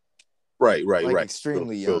young, right. Right. like Right. True.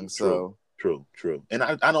 extremely True. young. True. So True. True. And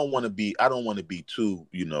I don't want to be. I don't want to be too.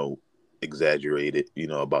 Exaggerated.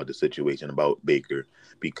 About the situation about Baker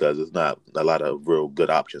because it's not a lot of real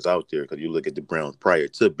good options out there. Because you look at the Browns prior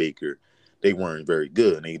to Baker, they weren't very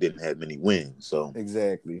good and they didn't have many wins. So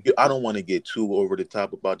Exactly. I don't want to get too over the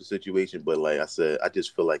top about the situation, but like I said, I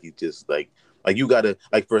just feel like he just like you gotta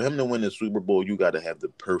like for him to win the Super Bowl, you gotta have the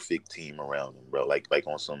perfect team around him, bro. Like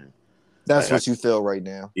on some That's like what you feel right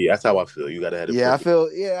now. yeah, that's how I feel. You gotta have the Yeah, I perfect.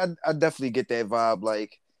 feel. Yeah, I definitely get that vibe.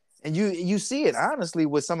 Like, and you see it honestly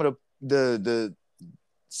with some of the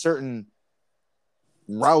certain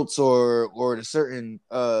routes or the certain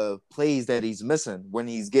plays that he's missing when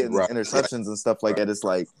he's getting Right, right, interceptions and stuff like right. that. It's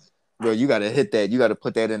like, bro, you got to hit that. You got to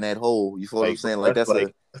put that in that hole. You feel what I'm Like saying? Like that's that's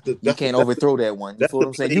like a you can't overthrow that one. You that's feel the what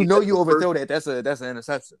I'm saying? You play. know That's you the first overthrow that. That's an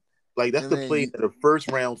interception. like You that's know the what I mean? play that a first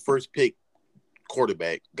round, first pick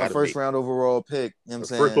quarterback A got to first make. round overall pick. You know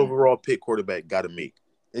what I'm A first saying? overall pick quarterback got to make.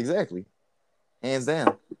 Exactly. Hands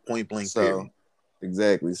down. Point blank. So Period.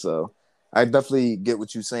 exactly. So I definitely get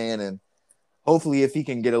what you're saying, and hopefully, if he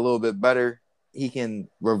can get a little bit better, he can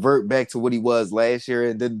revert back to what he was last year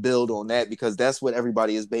and then build on that because that's what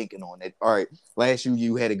everybody is banking on. It. All right, last year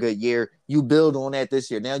you had a good year. You build on that this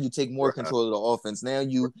year. Now you take more Right. control of the offense. Now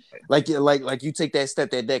you Right. like you take that step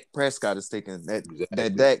that Dak Prescott is taking, that Exactly.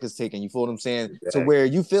 Dak is taking. You feel what I'm saying? To Exactly. where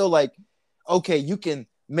you feel like, okay, you can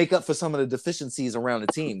make up for some of the deficiencies around the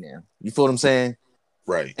team now. You feel what I'm saying?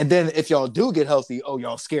 Right. And then if y'all do get healthy, oh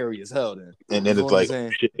y'all scary as hell. Then And you then feel it's what I'm like, oh,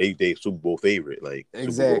 saying? shit, they Super Bowl favorite, like Super Bowl.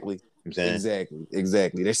 Exactly. I'm saying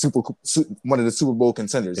Exactly. They're one of the Super Bowl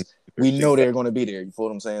contenders. We know exactly. they're going to be there. You feel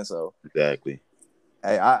what I'm saying? So, Exactly.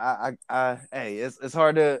 hey, hey, it's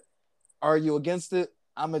hard to argue against it.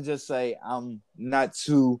 I'm gonna just say I'm not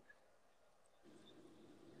Down,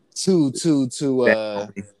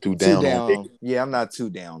 too too down on down. Yeah, I'm not too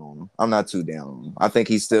down on him. I'm not too down on him. I think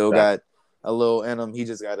he's still that. got a little in him. He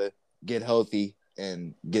just got to get healthy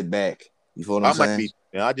and get back. You feel what I'm I might saying? be.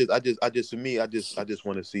 You know, to me, I just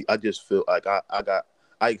want to see. I just feel like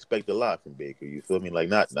I expect a lot from Baker. You feel me? Like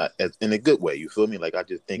not as in a good way. You feel me? Like I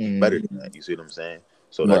just think he's better Mm, than that. You see what I'm saying?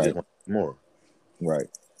 So I just right. want more. Right.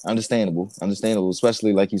 Understandable.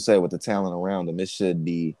 Especially like you said, with the talent around them, it should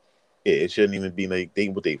be Yeah, it shouldn't even be like they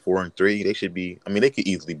 4-3. They should be. I mean, they could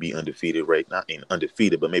easily be undefeated, right? Not in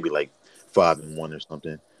undefeated, but maybe like 5-1 or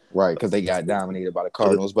something. right because they got dominated by the Other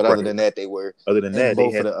Cardinals. But other right. than that, they were Other than in that, they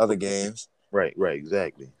both of had the other games. right,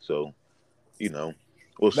 exactly. So you know,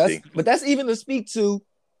 we'll That's see. but that's even to speak to,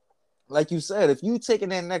 like you said, if you taking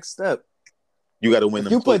that next step, You got to win if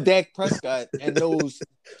them you close. put Dak Prescott in those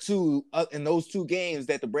two games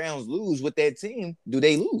that the Browns lose with that team, do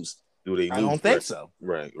they lose? Do they I don't lose? think Right, so.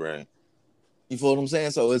 right. You feel what I'm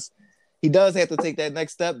saying? So he does have to take that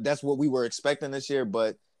next step. That's what we were expecting this year.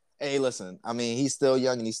 But hey, listen, I mean, he's still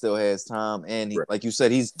young and he still has time. And Right. like you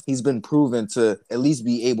said, he's been proven to at least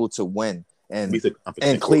be able to win. And He's a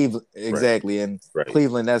competent. Cleveland, Right, exactly. And right.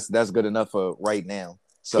 Cleveland, that's good enough for right now.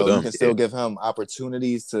 For So you them, can yeah, still give him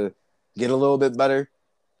opportunities to get a little bit better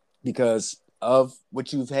because of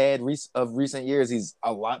what you've had of recent years. He's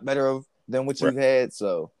a lot better than what right. you've had.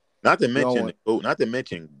 So Not to you don't mention, want not to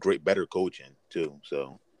mention, better coaching too.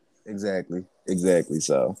 So exactly.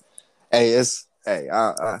 So hey,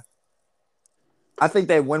 I think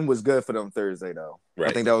that win was good for them Thursday though. I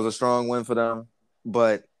right. think that was a strong win for them.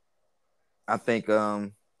 But I think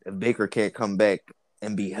if Baker can't come back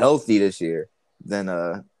and be healthy this year, then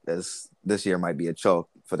this year might be a choke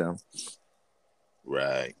for them.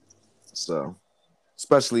 Right. So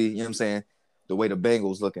especially, you know what I'm saying, the way the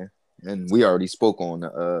Bengals looking. And we already spoke on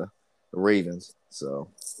the Ravens. So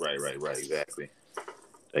Right. Exactly.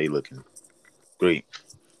 They looking great.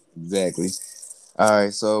 exactly. All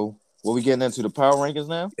right, so what we getting into the power rankings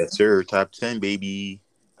now? Yes, sir. Top 10, baby.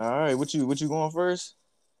 All right, what you going first?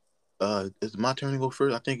 Is it my turn to go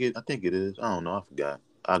first? I think it is. I don't know. I forgot.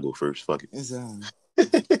 I'll go first. Fuck It's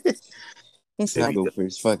it. it's If I you, go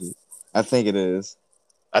first. Fuck it. I think it is.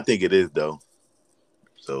 I think it is though.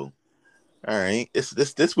 So, all right.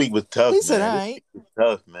 This week was He tough, said, "All man. This right." week was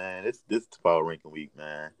tough, man. This power ranking week,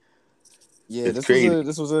 man. Yeah, It's crazy.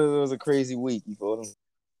 this was a crazy week. You feel them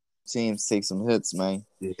teams take some hits, man.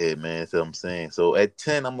 Yeah, man. That's what I'm saying. So at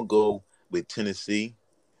 10, I'm gonna go with Tennessee.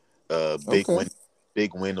 Okay.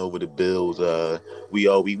 Big win over the Bills.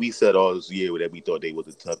 We said all this year that we thought they was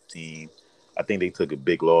a tough team. I think they took a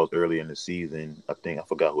big loss early in the season. I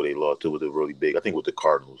forgot who they lost to. Was it really big? I think it was the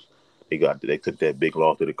Cardinals. They took that big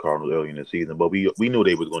loss to the Cardinals early in the season, but we knew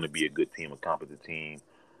they was going to be a good team, a competent team.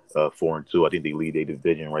 4-2. I think they lead their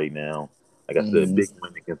division right now. Like I said, Mm-hmm. big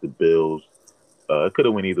win against the Bills. It could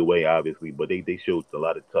have went either way, obviously, but they showed a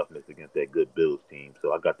lot of toughness against that good Bills team.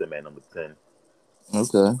 So I got them at number 10.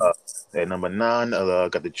 Okay. Uh, at number 9,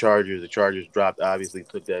 got the Chargers. The Chargers dropped, obviously,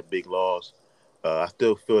 took that big loss. I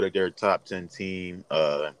still feel that they're a top 10 team.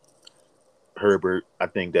 Herbert. I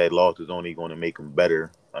think that loss is only going to make him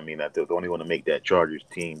better. I mean, that's only going to make that Chargers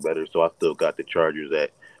team better. So I still got the Chargers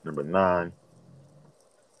at number 9.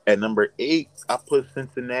 At number 8, I put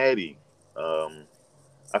Cincinnati. Um,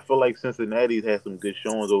 I feel like Cincinnati's had some good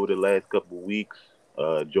showings over the last couple of weeks.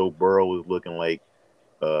 Joe Burrow is looking like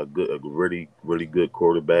a really really good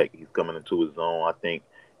quarterback. He's coming into his own. I think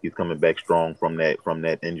he's coming back strong from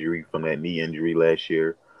that injury, from that knee injury last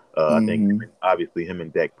year. I think Mm-hmm. obviously him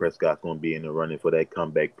and Dak Prescott's going to be in the running for that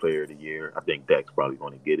comeback player of the year. I think Dak's probably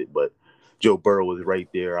going to get it, but Joe Burrow is right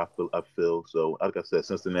there. I feel so. Like I said,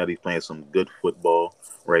 Cincinnati's playing some good football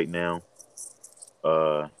right now.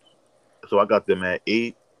 Uh, so I got them at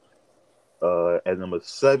 8. At number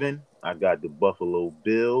 7, I got the Buffalo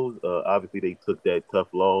Bills. Obviously, they took that tough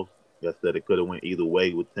loss. Like I said, it could have went either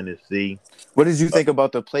way with Tennessee. What did you think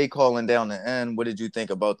about the play calling down the end? What did you think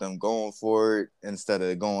about them going for it instead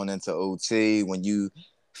of going into OT when you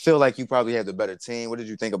feel like you probably have the better team? What did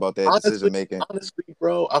you think about that decision Honestly, making? honestly,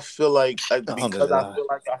 bro, I feel like because I Alhamdulillah. feel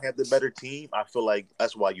like I have the better team. I feel like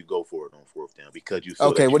that's why you go for it on fourth down because you feel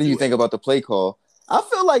Okay, that you what do you do think have. about the play call? I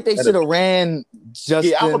feel like they should have ran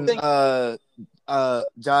Yeah, I would Justin think.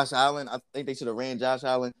 Josh Allen. I think they should have ran Josh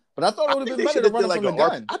Allen. But I thought it I would have think been they better should to have run did him like from a the R.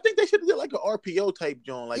 gun. I think they should have did like an RPO type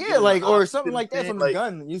joint, like Yeah, give him the like or option. something You know like what I'm that saying? from the Like,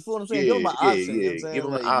 gun. You feel what I'm saying? Give them yeah, an yeah, option. You know what I'm yeah. Give saying?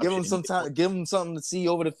 him the Like give them option, some time, give them something to see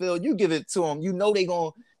over the field. You give it to them. You know they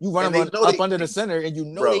going you run and them they know up under the center, and you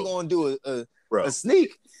know they bro, gonna do a bro.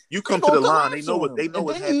 sneak. You They come to gonna the line, they collapse know on what them. they know And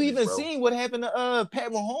what's then you happening, even bro. seen what happened to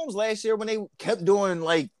Pat Mahomes last year when they kept doing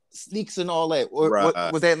like sneaks and all that. Or what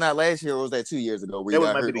Right. was that not last year or was that 2 years ago where he That was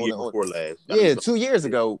got might be hurt the on year the before last. I mean, yeah, 2 years yeah,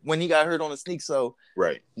 ago when he got hurt on the sneak. So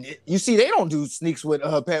right. you see, they don't do sneaks with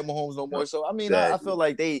Pat Mahomes no No, more. So I mean, I exactly. feel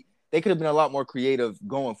like they could have been a lot more creative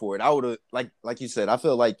going for it. I would have like you said, I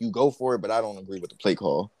feel like you go for it, but I don't agree with the play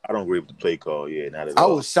call. I don't agree with the play call. Yeah, not at I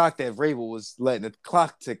all. was shocked that Vrabel was letting the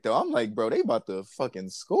clock tick though. I'm like, bro, they about to fucking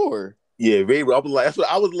score. Yeah, Ray. I was like, that's what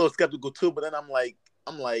I was a little skeptical too. But then I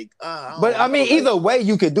But don't I know. mean, Like, either way,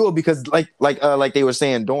 you could do it because, like they were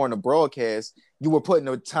saying during the broadcast, you were putting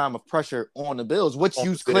a time of pressure on the Bills, which on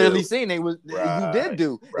you the clearly field, seen you did right,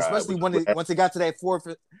 do, right, especially which when is what once it got to that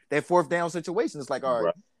fourth down situation. It's like, all right,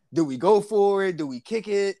 right, do we go for it? Do we kick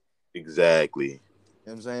it? exactly. You know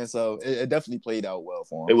what I'm saying? So it definitely played out well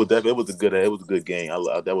for It him. was definitely it was a good game.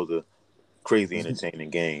 That was a crazy It was entertaining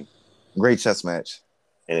game, great chess match.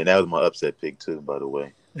 and that was my upset pick too, by the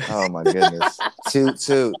way. Oh my goodness. Toot.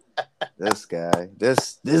 This guy.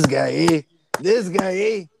 This guy, This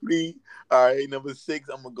guy, All right, number 6,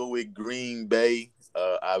 I'm gonna go with Green Bay.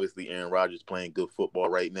 Obviously, Aaron Rodgers playing good football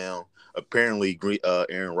right now. Apparently,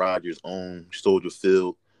 Aaron Rodgers owned Soldier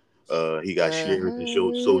Field. He got shares in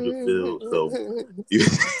Soldier Field, so you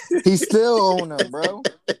He's still on them, bro.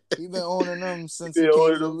 He been owning them since he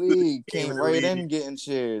came in the league. came Came in the right league. in getting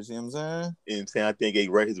shares. You know what I'm saying? And I think his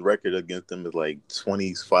record against them is like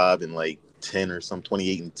 25 and like 10 or some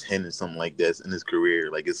 28 and 10 or something like that in his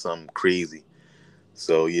career. Like it's something crazy.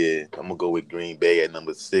 So yeah, I'm gonna go with Green Bay at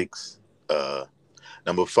number 6.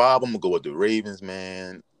 Number 5, I'm gonna go with the Ravens,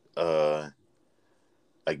 man.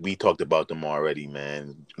 Like we talked about them already,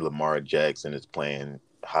 man. Lamar Jackson is playing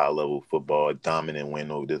high level football, dominant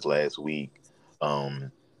win over this last week.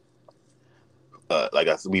 Um, like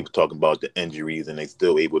I said, we were talking about the injuries, and they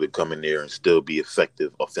still able to come in there and still be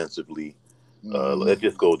effective offensively. Mm-hmm. It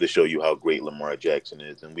just goes to show you how great Lamar Jackson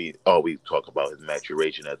is, and we always talk about his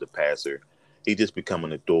maturation as a passer. He just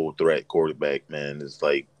becoming a dual threat quarterback, man. It's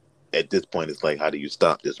like at this point, it's like, how do you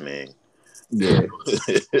stop this man? Yeah,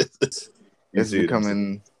 You it's see what I'm saying?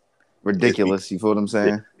 becoming It's be, ridiculous. You feel what I'm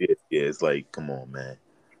yeah, saying? yeah, yeah, it's like, come on, man.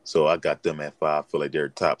 So I got them at 5. I feel like they're a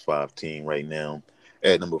top 5 team right now.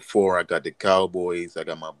 At number 4, I got the Cowboys. I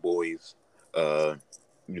got my boys. Uh,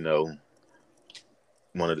 you know,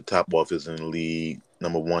 one of the top offenses in the league.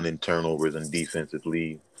 Number 1 in turnovers and defensive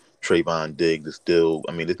league. Trayvon Diggs is still.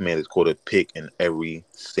 I mean, this man has caught a pick in every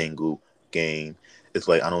single game. It's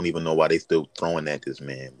like I don't even know why they still throwing at this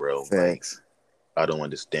man, bro. Like Facts. I don't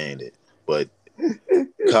understand it. But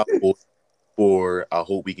Cowboys 4. I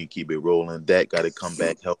hope we can keep it rolling. Dak got to come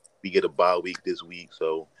back. Help. We get a bye week this week,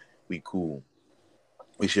 so we cool.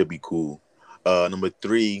 We should be cool. Number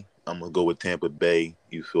 3, I'm gonna go with Tampa Bay.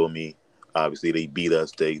 You feel me? Obviously, they beat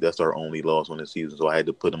us. That's our only loss on the season, so I had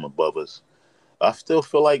to put them above us. I still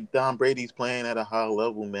feel like Tom Brady's playing at a high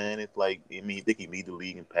level, man. It's like I think he lead the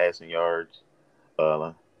league in passing yards.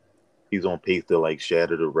 Uh, he's on pace to like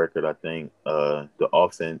shatter the record. I think the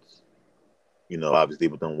offense, obviously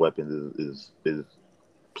with them weapons is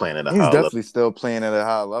playing at a He's high level. definitely still playing at a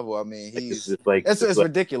high level. I mean, Like, it's he's just like it's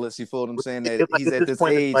ridiculous. You feel what I'm saying? That it's like he's at at this this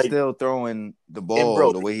point, it's age like, still throwing the and ball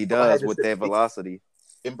bro, the way he I had does to with say, that velocity.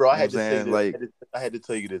 and bro, I You know what I'm had to say saying? this. Like, I had to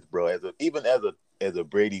tell you this, bro. Even as a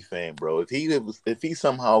Brady fan, bro. If he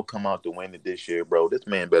somehow come out to win it this year, bro, this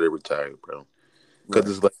man better retire, bro. Because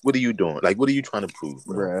bruh, it's like, what are you doing? Like, what are you trying to prove,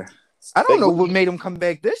 bro? bruh. I don't Like, know what? what made him come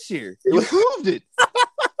back this year. He proved it.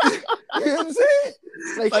 You know what I'm saying?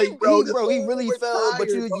 Like Like, he bro, just he really fell, but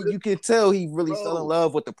retire, you could tell he really fell in bro.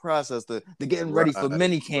 love with the process, the getting ready Right, for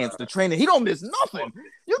mini camps, the right. training. He don't miss nothing.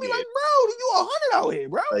 You'll be Yeah, like, bro, you 100 out here,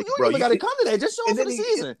 bro. like, You ain't bro, even got to come to that. Just show and up for then the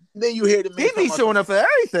season. then you hear the He man talking be about showing up for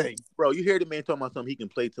everything. bro. You hear the man talking about something he can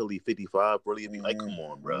play till he's 55, bro. You be like, come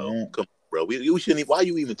on, bro, Mm-hmm. come on, bro. We shouldn't. Why are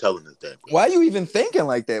you even telling us that, bro? Why are you even thinking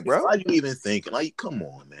like that, bro? Why are you even thinking? Like, come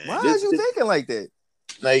on, Why man. are you thinking like that?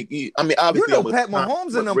 Like, I mean, You obviously, know, Pat Mahomes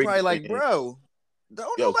I'm a and them Brady probably like, fan. bro,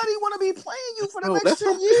 don't Yo, nobody want to be playing you for the bro, next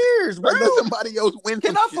 10 years, bro. let somebody else win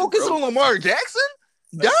Can some I shit, focus bro. on Lamar Jackson?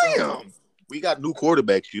 Like, Damn. bro, we got new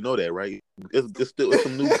quarterbacks. You know that, right? There's still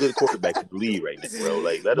some new good quarterbacks in the league right now, bro.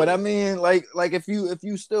 Like, let But I them. mean, like if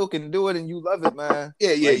you still can do it and you love it, man, Yeah,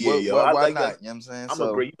 like yo. I why like not? that. You know what I'm saying? I'm a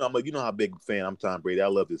So Brady. You know how big a fan I'm. Tom Brady. I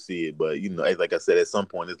love to see it, but like I said, at some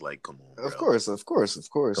point, it's like, come on, of bro, course.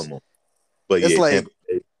 come on. But It's yeah, like Tampa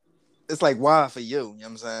Bay. why for you? You know what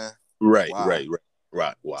I'm saying? Right.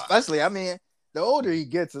 Why? Why? Especially, I mean, the older he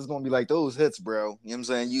gets, it's gonna be like those hits, bro. You know what I'm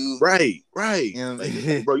saying? Right. You know,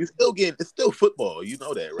 Like, bro, you still getting. It's still football. You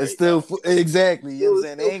know that, it's right? still exactly. You know what I'm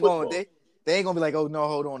It's saying? still football. They ain't gonna be like, oh no,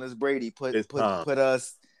 hold on, it's Brady. It's time. Put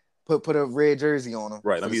a red jersey on him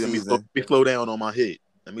Right. for the Let season. me slow down on my hit.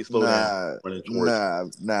 Let me slow down. Running towards.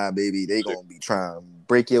 Baby. They gonna be trying to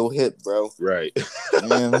break your hip, bro. Right. You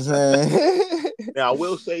know what I'm saying? Now I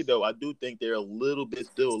will say though, I do think they're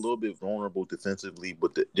still a little bit vulnerable defensively,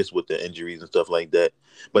 with the injuries and stuff like that.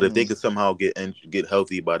 But if they could somehow get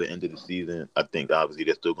healthy by the end of the season, I think obviously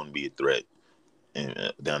they're still going to be a threat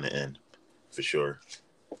and down the end for sure.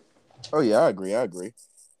 Oh yeah, I agree.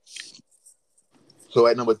 So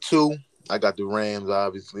at number 2, I got the Rams.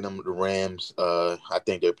 Obviously, the Rams. I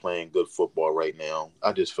think they're playing good football right now.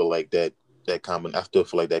 I just feel like I still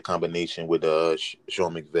feel like that combination with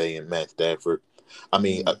Sean McVay and Matt Stafford. I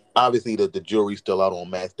mean, obviously the jury's still out on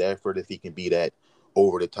Matt Stafford if he can be that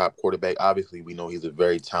over the top quarterback. Obviously, we know he's a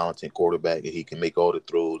very talented quarterback and he can make all the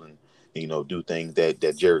throws and do things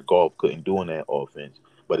that Jared Goff couldn't do in that offense.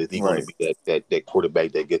 But is he going to be that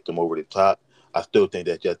quarterback that gets them over the top? I still think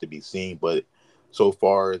that's yet to be seen. But so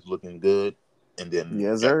far, it's looking good. And then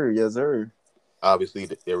Yes, sir. obviously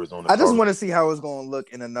the Arizona I just Cardinals. want to see how it's gonna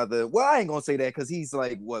look in another. Well, I ain't gonna say that because he's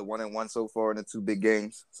like what 1-1 so far in the 2 big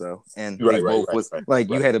games. So and they both was like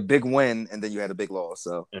you had a big win and then you had a big loss.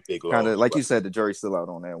 So kind of like you said, the jury's still out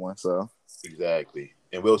on that one. So exactly,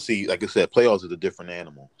 and we'll see. Like I said, playoffs is a different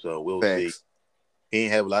animal. So we'll see. He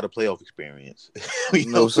ain't have a lot of playoff experience.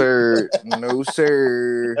 No, sir.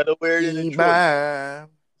 Gotta wear it in Detroit.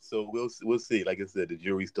 So we'll see. Like I said, the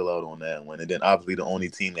jury's still out on that one. And then obviously the only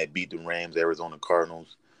team that beat the Rams, Arizona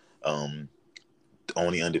Cardinals, the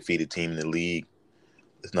only undefeated team in the league.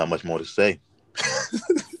 There's not much more to say.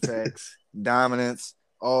 Facts. Dominance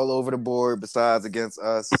all over the board. Besides against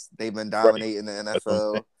us, they've been dominating the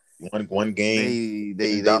NFL. One game.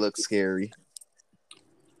 They look scary.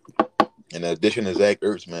 In addition to Zach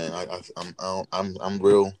Ertz, man, I'm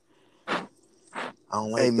real. I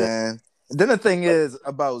don't like that. Man. Then the thing is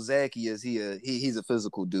about Zachy is he's a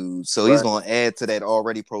physical dude, so he's gonna add to that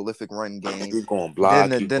already prolific run game. He's gonna block.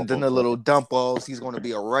 Then the little dump balls, he's gonna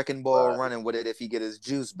be a wrecking ball running with it if he get his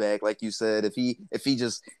juice back, like you said. If he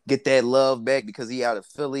just get that love back because he out of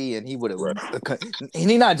Philly and he would have, and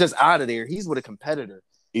he not just out of there, he's with a competitor.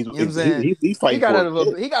 You know what I'm saying? He got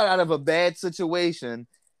out of a bad situation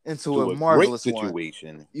into a marvelous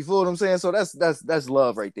situation. One. You feel what I'm saying? So that's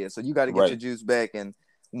love right there. So you got to get your juice back and.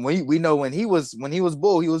 We know when he was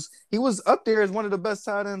Bull, he was up there as one of the best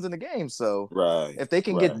tight ends in the game. So if they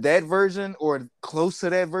can get that version or close to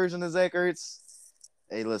that version of Zach Ertz,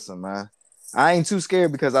 hey, listen, man, I ain't too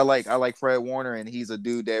scared because I like Fred Warner and he's a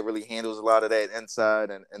dude that really handles a lot of that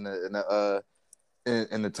inside and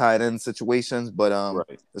in the tight end situations. But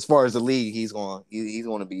as far as the league, he's going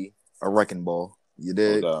to be a wrecking ball. You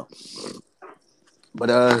did. No doubt.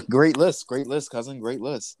 But great list, cousin, great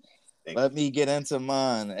list. Let me get into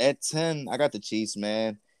mine. At 10, I got the Chiefs,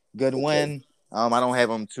 man. Good win. I don't have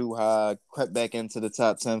them too high. Crept back into the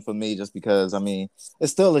top 10 for me just because, I mean,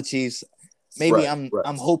 it's still the Chiefs. Maybe I'm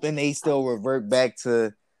hoping they still revert back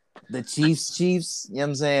to the Chiefs, you know what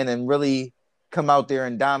I'm saying, and really come out there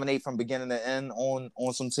and dominate from beginning to end on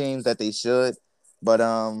some teams that they should. But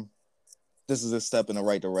this is a step in the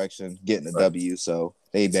right direction, getting a W. So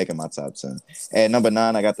they back in my top 10. At number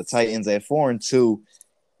 9, I got the Titans at 4-2.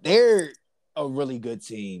 They're a really good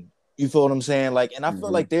team. You feel what I'm saying? Like, and I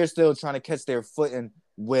feel like they're still trying to catch their footing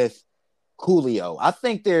with Julio. I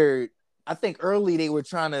think early they were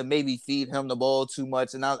trying to maybe feed him the ball too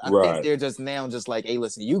much, and I think they're just now just like, hey,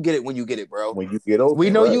 listen, you get it when you get it, bro. When you get open, we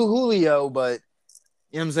know you Julio, but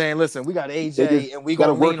you know what I'm saying? Listen, we got AJ, and we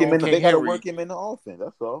gonna lean on King They gotta Henry. work him in the offense.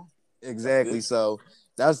 That's all. Exactly. So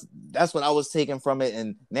that's what I was taking from it,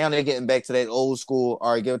 and now they're getting back to that old school.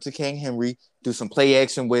 All right, give it to King Henry. Do some play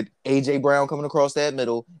action with AJ Brown coming across that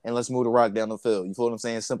middle, and let's move the rock down the field. You feel what I'm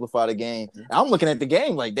saying? Simplify the game. I'm looking at the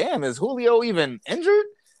game damn, is Julio even injured?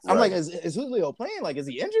 I'm like, is Julio playing? Like, is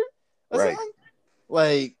he injured? Something?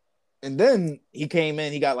 Like, and then he came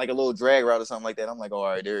in, he got like a little drag route or something like that. I'm like, all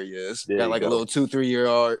right, there he is. Got like a little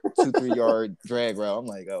 2-3 yard drag route. I'm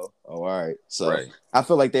like, oh, all right. So I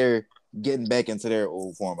feel like they're getting back into their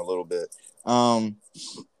old form a little bit.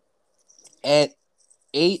 At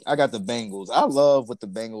 8, I got the Bengals. I love what the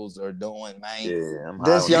Bengals are doing, man. Yeah,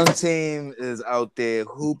 this young team is out there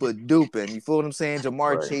hoopa-dooping. You feel what I'm saying?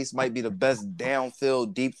 Jamar Chase might be the best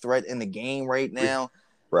downfield deep threat in the game right now.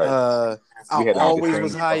 I always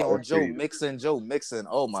was high on Joe Mixon.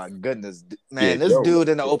 Oh, my goodness. Man, this dude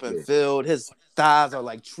in the open field, his thighs are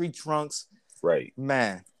like tree trunks. Right.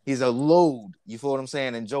 Man, he's a load. You feel what I'm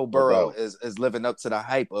saying? And Joe Burrow is living up to the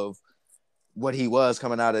hype of what he was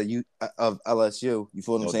coming out of LSU. You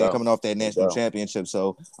feel what I'm saying? Coming off that national championship.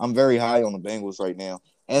 So I'm very high on the Bengals right now.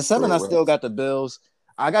 And 7, I still got the Bills.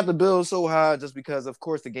 I got the Bills so high just because, of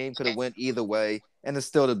course, the game could have went either way. And it's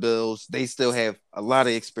still the Bills. They still have a lot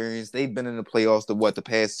of experience. They've been in the playoffs the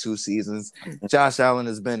past 2 seasons. Josh Allen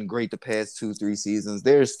has been great the past 2-3 seasons.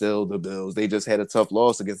 They're still the Bills. They just had a tough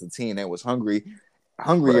loss against a team that was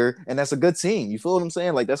hungrier, and that's a good team. You feel what I'm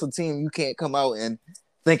saying? Like, that's a team you can't come out and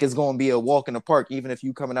think it's going to be a walk in the park, even if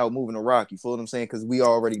you coming out moving the rock. You feel what I'm saying? Because we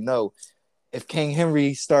already know if King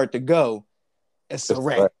Henry start to go, it's a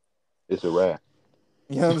wrap. It's a wrap.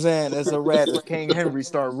 You know what I'm saying? It's a wrap if King Henry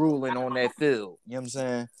start ruling on that field. You know what I'm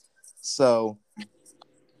saying? So,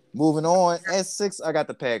 moving on. At 6, I got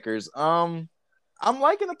the Packers. I'm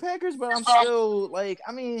liking the Packers, but I'm still like,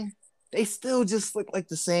 I mean, they still just look like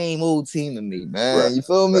the same old team to me, man. You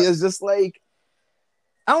feel me? It's just like,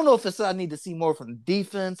 I don't know if it's I need to see more from the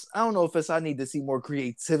defense. I don't know if it's I need to see more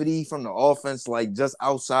creativity from the offense, like just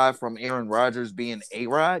outside from Aaron Rodgers being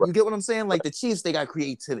A-Rod. You get what I'm saying? Like, the Chiefs, they got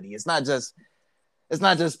creativity. It's not just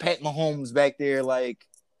Pat Mahomes back there, like,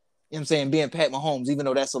 you know what I'm saying, being Pat Mahomes, even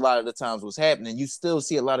though that's a lot of the times what's happening. You still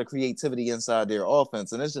see a lot of creativity inside their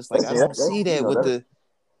offense. And it's just like, I don't see that with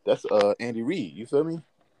that's Andy Reid. You feel me?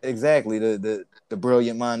 Exactly, the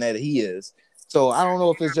brilliant mind that he is. So I don't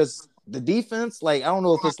know if it's just the defense. Like, I don't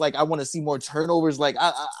know if it's like I want to see more turnovers. Like,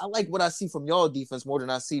 I like what I see from y'all defense more than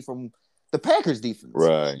I see from the Packers defense.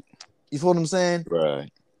 Right. You feel what I'm saying? Right.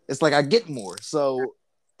 It's like I get more. So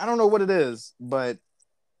I don't know what it is, but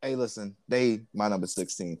hey, listen, they my number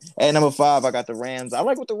 16. At number 5, I got the Rams. I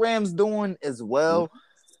like what the Rams doing as well.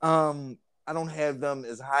 I don't have them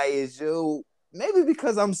as high as you. Maybe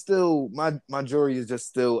because I'm still my jury is just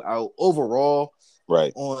still out overall.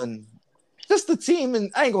 Right. On just the team,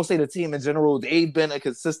 and I ain't gonna say the team in general. They've been a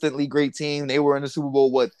consistently great team. They were in the Super Bowl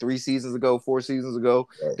 4 seasons ago.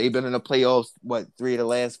 Right. They've been in the playoffs 3 of the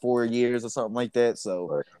last 4 years or something like that.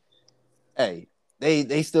 So, hey,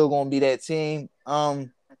 they still gonna be that team.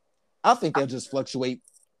 I think they'll just fluctuate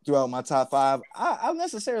throughout my top 5. I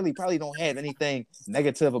necessarily probably don't have anything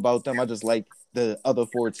negative about them. I just like the other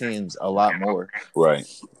 4 teams a lot more. Right.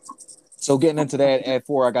 So getting into that, at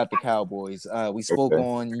 4, I got the Cowboys. We spoke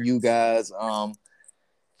on you guys.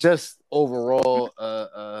 Just overall,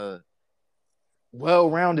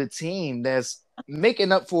 well-rounded team that's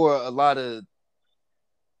making up for a lot of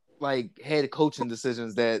like head coaching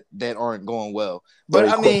decisions that aren't going well. But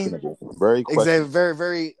I mean, very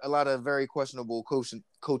a lot of very questionable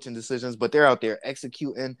coaching decisions. But they're out there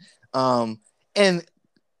executing, and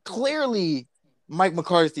clearly Mike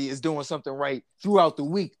McCarthy is doing something right throughout the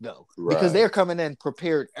week, though, because they're coming in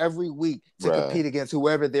prepared every week to compete against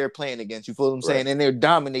whoever they're playing against. You feel what I'm saying? And they're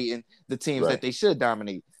dominating the teams that they should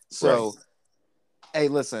dominate. So, hey,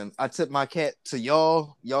 listen, I tip my cap to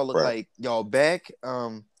y'all. Y'all look like y'all back.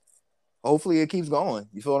 Hopefully it keeps going.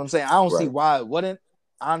 You feel what I'm saying? I don't see why it wouldn't,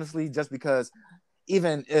 honestly, just because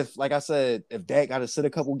even if, like I said, if Dak got to sit a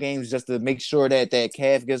couple games just to make sure that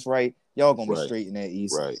calf gets right, y'all going to be straight in that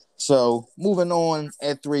East. Right. So, moving on,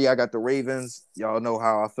 at 3, I got the Ravens. Y'all know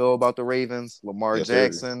how I feel about the Ravens. Lamar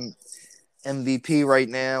Jackson. MVP right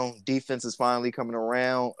now. Defense is finally coming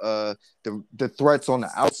around. The threats on the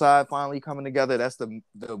outside finally coming together. That's the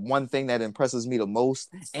one thing that impresses me the most.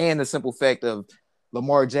 And the simple fact of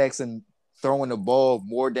Lamar Jackson throwing the ball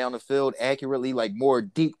more down the field accurately, like more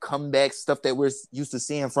deep comeback stuff that we're used to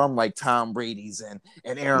seeing from like Tom Brady's and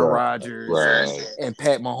Aaron Rodgers and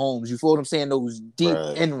Pat Mahomes. You feel what I'm saying? Those deep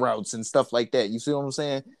in routes and stuff like that. You feel what I'm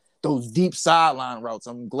saying? Those deep sideline routes.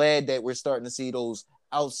 I'm glad that we're starting to see those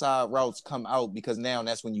outside routes come out, because now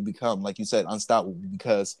that's when you become, like you said, unstoppable,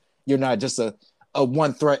 because you're not just a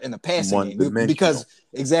one threat in the passing game.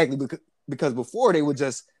 Because before they would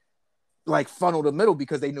just like funnel the middle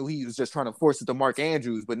because they knew he was just trying to force it to Mark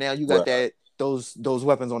Andrews, but now you got those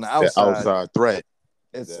weapons on the outside. That outside threat.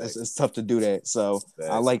 It's tough to do that. So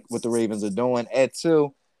I like what the Ravens are doing. At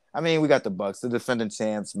 2, I mean, we got the Bucks, the defending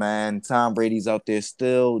champs, man. Tom Brady's out there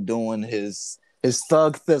still doing his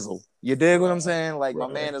thug thizzle. You dig what I'm saying? Like, my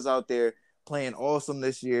man is out there playing awesome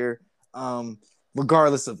this year.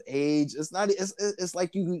 Regardless of age, it's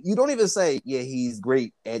like you don't even say, yeah, he's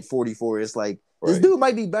great at 44. It's like, this dude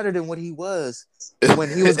might be better than what he was when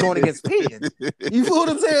he was going against Peyton. You feel what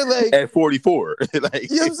I'm saying? Like, at 44, like,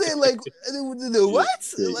 you know what I'm saying? Like, what?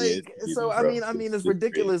 Like, so I mean, it's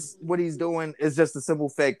ridiculous what he's doing. It's just the simple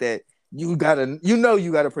fact that you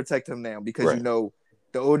gotta protect him now, because you know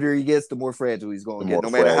the older he gets, the more fragile he's going to get. No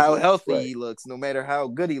matter how healthy he looks, no matter how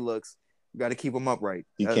good he looks, you got to keep him upright.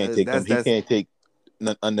 He can't take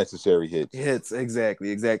unnecessary hits.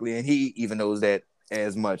 Exactly, and he even knows that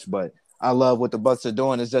as much. But I love what the Bucks are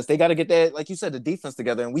doing. It's just they got to get that, like you said, the defense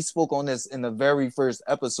together. And we spoke on this in the very first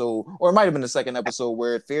episode, or it might have been the second episode,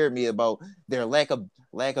 where it feared me about their lack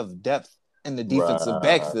of depth in the defensive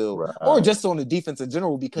backfield, or just on the defense in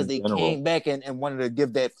general, because they came back and wanted to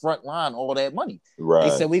give that front line all that money.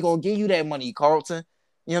 They said, we're going to give you that money, Carlton.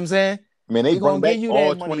 You know what I'm saying? Man, they brought back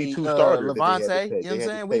all 22 starters. Levante, you know what I'm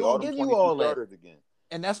saying? We're going to give you all that. Again.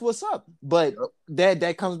 And that's what's up. But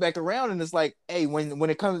that comes back around, and it's like, hey, when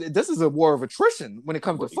it comes, this is a war of attrition when it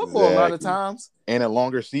comes to football a lot of times. And a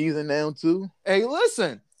longer season now, too. Hey,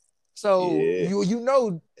 listen. So, you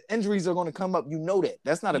know injuries are going to come up. You know that.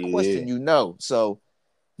 That's not a question, you know. So,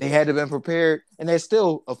 they had to have been prepared, and they're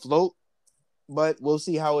still afloat. But we'll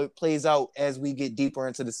see how it plays out as we get deeper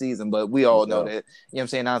into the season. But we all know that, you know what I'm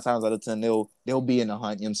saying, 9 times out of 10, they'll be in the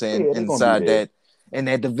hunt, you know what I'm saying, inside that. In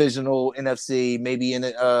that divisional NFC, maybe in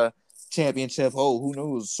the championship. Oh, who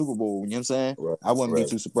knows? Super Bowl. You know what I'm saying? I wouldn't be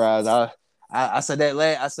too surprised. I said that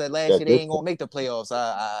last year they ain't gonna make the playoffs.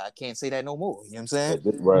 I can't say that no more. You know what I'm saying?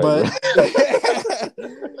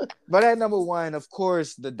 But at number 1, of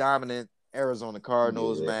course, the dominant Arizona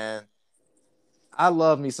Cardinals, man. I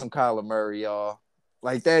love me some Kyler Murray, y'all.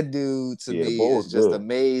 Like, that dude to me is just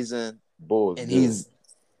amazing.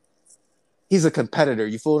 He's a competitor.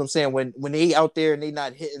 You feel what I'm saying? When they out there and they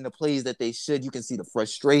not hitting the plays that they should, you can see the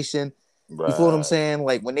frustration. You feel what I'm saying?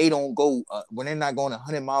 Like, when they don't go, when they're not going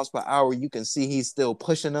 100 miles per hour, you can see he's still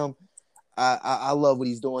pushing them. I love what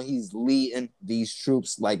he's doing. He's leading these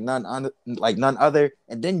troops like none other.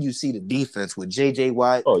 And then you see the defense with J.J.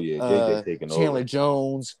 Watt, JJ taking Chandler over.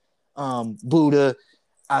 Jones, Buddha,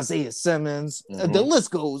 Isaiah Simmons. The list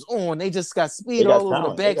goes on. They just got speed all over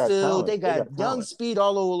the backfield. They got young speed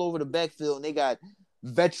all over the backfield, and they got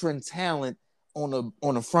veteran talent on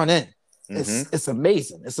the front end. It's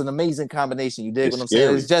amazing. It's an amazing combination. You dig what I'm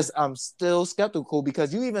saying? It's just, I'm still skeptical,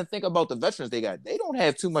 because you even think about the veterans they got. They don't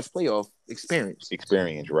have too much playoff experience.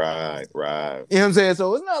 Right. You know what I'm saying?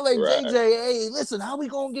 So it's not like JJ, hey, listen, how we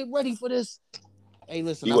gonna get ready for this? Hey,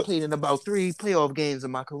 listen, I played in about 3 playoff games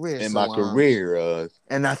in my career.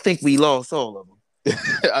 And I think we lost all of them.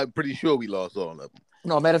 I'm pretty sure we lost all of them.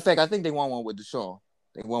 No, matter of fact, I think they won one with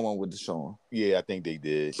Deshaun. Yeah, I think they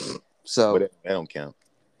did. So but that don't count.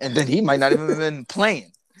 And then he might not even have been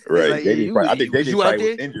playing. Right. Like, I think JJ was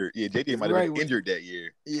injured. Yeah, JJ might have been injured that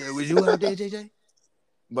year. Yeah, was you out there, JJ?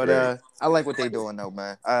 But I like what they're doing, though,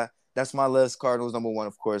 man. That's my list. Cardinals number 1,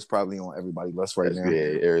 of course, probably on everybody's list right now.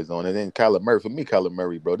 Yeah, Arizona. And then Kyler Murray. For me, Kyler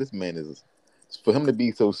Murray, bro, this man is, for him to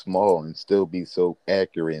be so small and still be so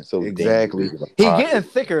accurate and so dangerous. He's getting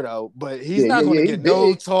thicker, though, but he's not going to get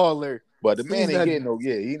no taller. But the man ain't getting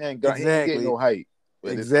he ain't getting no height.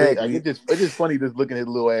 But it's just funny just looking at his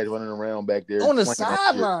little ass running around back there on the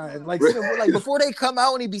sideline, like before they come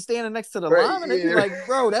out and he be standing next to the line, and they be like,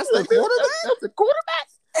 "Bro, that's the quarterback. That's the quarterback.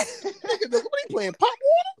 What he playing pop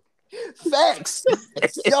water? Facts,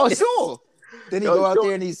 yo, sure." Then he go out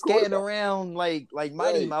there and he's skating around like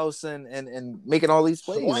Mighty Mouse and making all these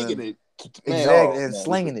plays, and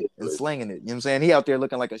slinging it. You know what I'm saying? He out there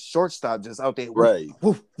looking like a shortstop, just out there,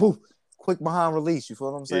 woof, woof. Quick behind release, you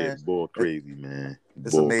feel what I'm saying? Yeah, bull crazy, man.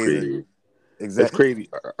 It's amazing. Crazy. It's Exactly. crazy.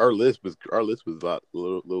 Our list was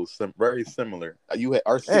a very similar. You had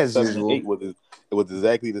our six, As 7, and 8 usual. was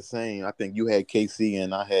exactly the same. I think you had KC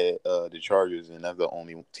and I had the Chargers, and that's the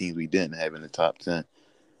only teams we didn't have in the top 10.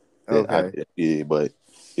 That I Okay. yeah, but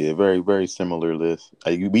yeah, very very similar list.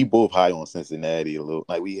 We both high on Cincinnati a little.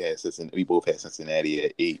 Like we both had Cincinnati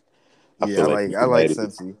at 8. I feel Yeah, like I like Cincinnati,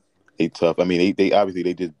 Cincy. they tough. I mean, they obviously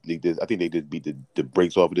they just I think they just beat the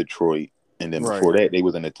brakes off of Detroit, and then Right. before that they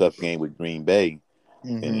was in a tough game with Green Bay,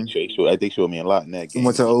 and Mm-hmm. they showed me a lot in that game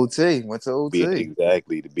Went to again. OT. Went to Being OT.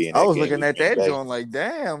 exactly to be in I that was game looking with at Green that Bay. joint like,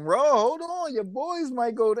 damn, bro, hold on. Your boys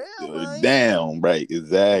might go down, man. Down, right? You know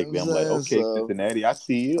what I'm Exactly. I'm like, saying? okay, So Cincinnati, I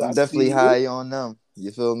see you. I'm I definitely see you. high on them.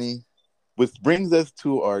 You feel me? Which brings us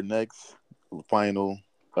to our next final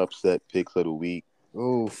upset picks of the week. I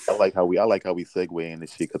Oof. like how we segue into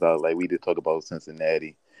shit because I was like we did talk about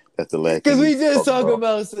Cincinnati. That's the last Because thing we we just talk talk about.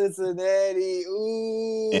 about Cincinnati.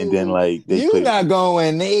 And then Ooh. like You not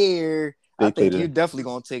going there. I they played think you the definitely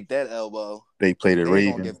going to take that elbow. they play the They going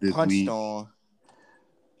to Ravens get this punched week. on.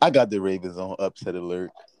 I got the Ravens on upset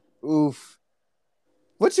alert. Oof.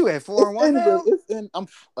 What you at, 4-1 now? It's in I'm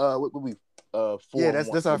what we Yeah, 4-1. We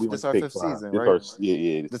went that's to our pick fifth 5. season, This right? our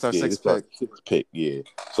yeah That's our this sixth our pick. 6th pick, yeah.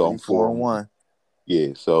 So So I'm you 4 and 4-1. 1. Yeah,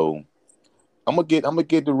 so I'm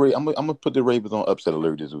gonna put the Ravens on upset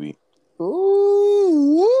alert this week.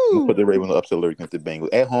 Ooh, I'm gonna put woo. the Ravens on upset alert against the Bengals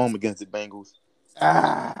at home against the Bengals.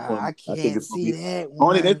 I I think can't it's gonna see be that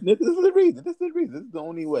only one. this is the reason. This is the reason. This is the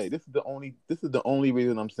only way. This is the only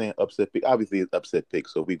reason I'm saying upset pick. Obviously, it's upset pick,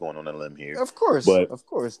 so we're going on a limb here. Of course, But of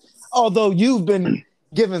course. Although you've been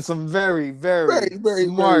given some very, very very, very,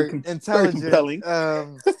 smart, very intelligent. compelling.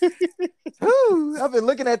 I've been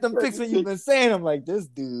looking at them pics when you've been saying. I'm like, this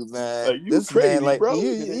dude, man, Like you this man, crazy, like bro.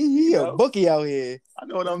 he a bookie out here. I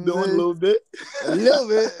know what You know I'm what I'm doing a saying? little bit. A little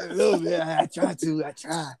bit, a little bit. I try to, I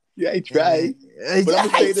try. Yeah, I And try. But I'm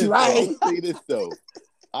gonna I say this though.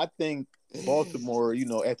 try. I think Baltimore,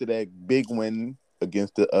 after that big win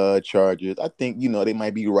against the Chargers, I think, they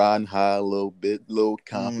might be riding high a little bit, a little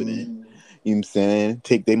confident. Mm. You know what I'm saying?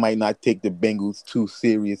 They might not take the Bengals too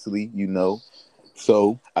seriously.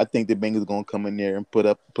 So I think the Bengals gonna come in there and put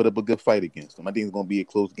up a good fight against them. I think it's gonna be a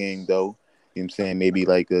close game though. You know what I'm saying? Maybe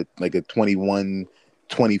like a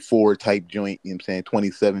 21-24 type joint, you know what I'm saying?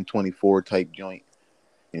 27-24 type joint.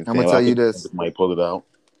 You know what I'm I'm saying? gonna Well, I tell you think the this. Bengals might pull it out.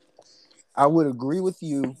 I would agree with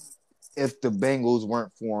you if the Bengals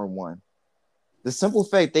weren't 4-1. The simple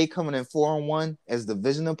fact they coming in 4-1 as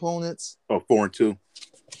division opponents. Oh, 4-2.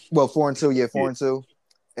 Well, 4-2, yeah, Yeah. 4-2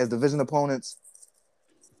 as division opponents.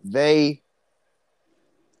 They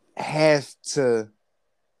have to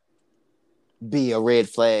be a red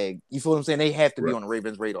flag. You feel what I'm saying? They have to be Right. on the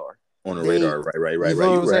Ravens' radar. On the They, radar. Right, you right. feel what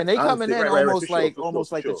You I'm right. saying? They I coming understand. in Right. For almost sure. like For sure.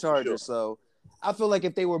 For the sure. For sure. Chargers. So I feel like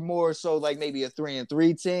if they were more so like maybe a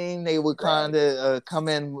 3-3 team, they would kind Right. of come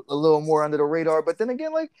in a little more under the radar. But then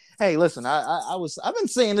again, like, hey, listen, I've been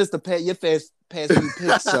saying this to past few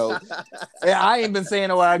picks, so I ain't been saying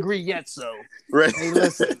I agree yet. So Right. hey,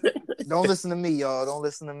 listen, don't listen to me, y'all. Don't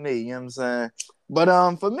listen to me. You know what I'm saying?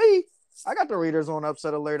 But for me, I got the Raiders on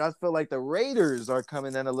upset alert. I feel like the Raiders are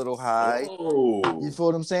coming in a little high. You Oh. feel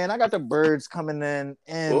what I'm saying? I got the Birds coming in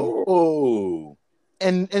and Oh.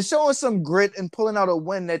 showing some grit and pulling out a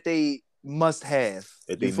win that they must have.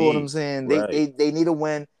 That You they feel what I'm need. saying? Right. They need a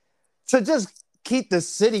win to just keep the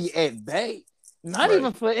city at bay. Not Right.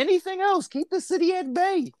 even for anything else. Keep the city at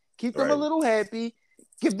bay. Keep them a Right. little happy.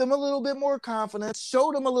 Give them a little bit more confidence.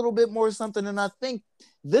 Show them a little bit more something. And I think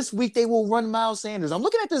this week they will run Miles Sanders. I'm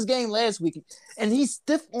looking at this game last week, and he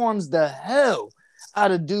stiff arms the hell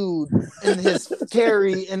out of dude in his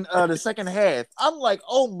carry in the second half. I'm like,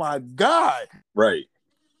 oh my God. Right.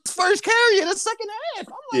 First carry in the second half.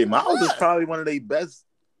 I'm Yeah, like, Miles is bruh. probably one of their best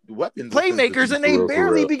weapons Playmakers, offensively, and they for real, for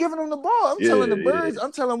barely real. be giving them the ball. I'm Yeah, telling the yeah. Birds,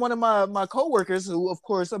 I'm telling one of my coworkers who, of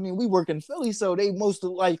course, I mean, we work in Philly, so they most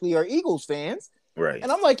likely are Eagles fans. Right.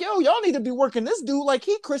 And I'm like, yo, y'all need to be working this dude like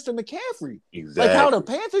he Christian McCaffrey. Like how the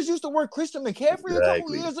Exactly. Panthers used to work Christian McCaffrey a couple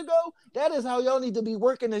Exactly. years ago. That is how y'all need to be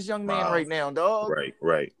working this young man right Miles. now, dog.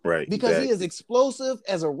 Right. Because he is Exactly. explosive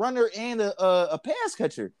as a runner and a pass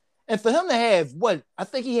catcher. And for him to have what I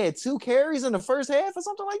think he had 2 carries in the first half or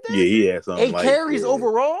something like Yeah, that, he had something 8 like carries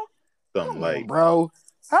overall. something Come on, like bro.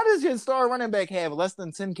 How does your star running back have less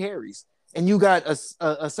than 10 carries? And you got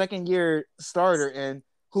a second year starter and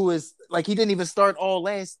who is like he didn't even start all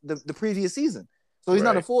the previous season. So he's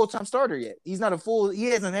not a right. full-time starter yet. He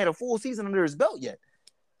hasn't had a full season under his belt yet.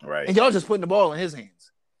 Right. And y'all just putting the ball in his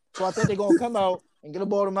hands. So I think they're gonna come out and get a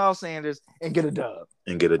ball to Miles Sanders and get a dub.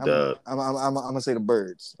 And get a I'm dub. gonna say the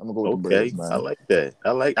Birds. I'm gonna go with the Birds, Okay. I man. like that.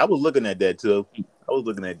 I was looking at that too. I was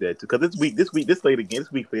looking at that too. Because this late again.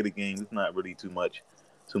 This week played a game. It's not really too much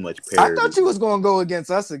I parity. thought you was gonna go against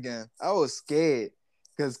us again. I was scared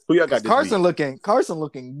because Who y'all got this Carson week?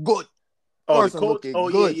 looking good. Oh, the Carson Colts. looking Oh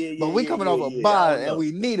yeah, good, yeah, yeah, but we yeah, coming yeah, off a yeah. I bye don't and know.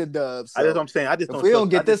 we need a dub. I just So I'm saying. I just if don't we trust. don't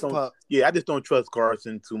get this pup, Yeah, I just don't trust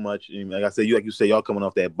Carson too much. And like I said, like you say, y'all coming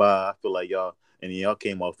off that bye. I feel like y'all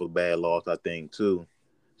came off a bad loss. I think too.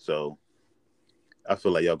 So I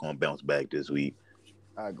feel like y'all gonna bounce back this week.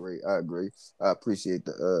 I agree. I appreciate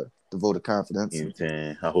the vote of confidence. You know what I'm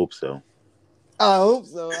saying? I hope so. I hope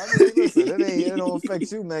so. I mean, listen, it don't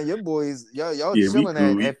affect you, man. Your boys, y'all Yeah, we chilling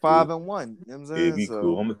cool. We at cool. 5-1. You know what I'm Yeah, saying? we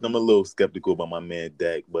cool. So I'm a little skeptical about my man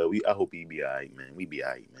Dak, but I hope he be all right, man. We be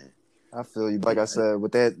all right, man. I feel you. Like I said,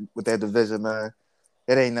 with that division, man,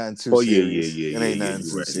 it ain't nothing too Oh yeah, yeah, serious. yeah, It yeah, ain't yeah. nothing You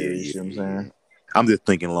too right. Yeah, serious. yeah, You know what I'm yeah, saying? yeah. I'm just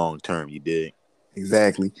thinking long term. You did.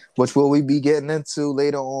 Exactly. Which will we be getting into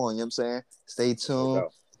later on? You know what I'm saying? Stay No tuned.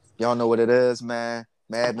 doubt. Y'all know what it is, man.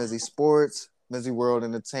 MadMizzy Sports, Mizzy World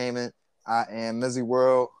Entertainment. I am Mizzy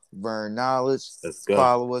World, Vern Knowledge. Let's go.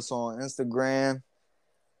 Follow us on Instagram.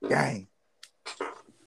 Gang.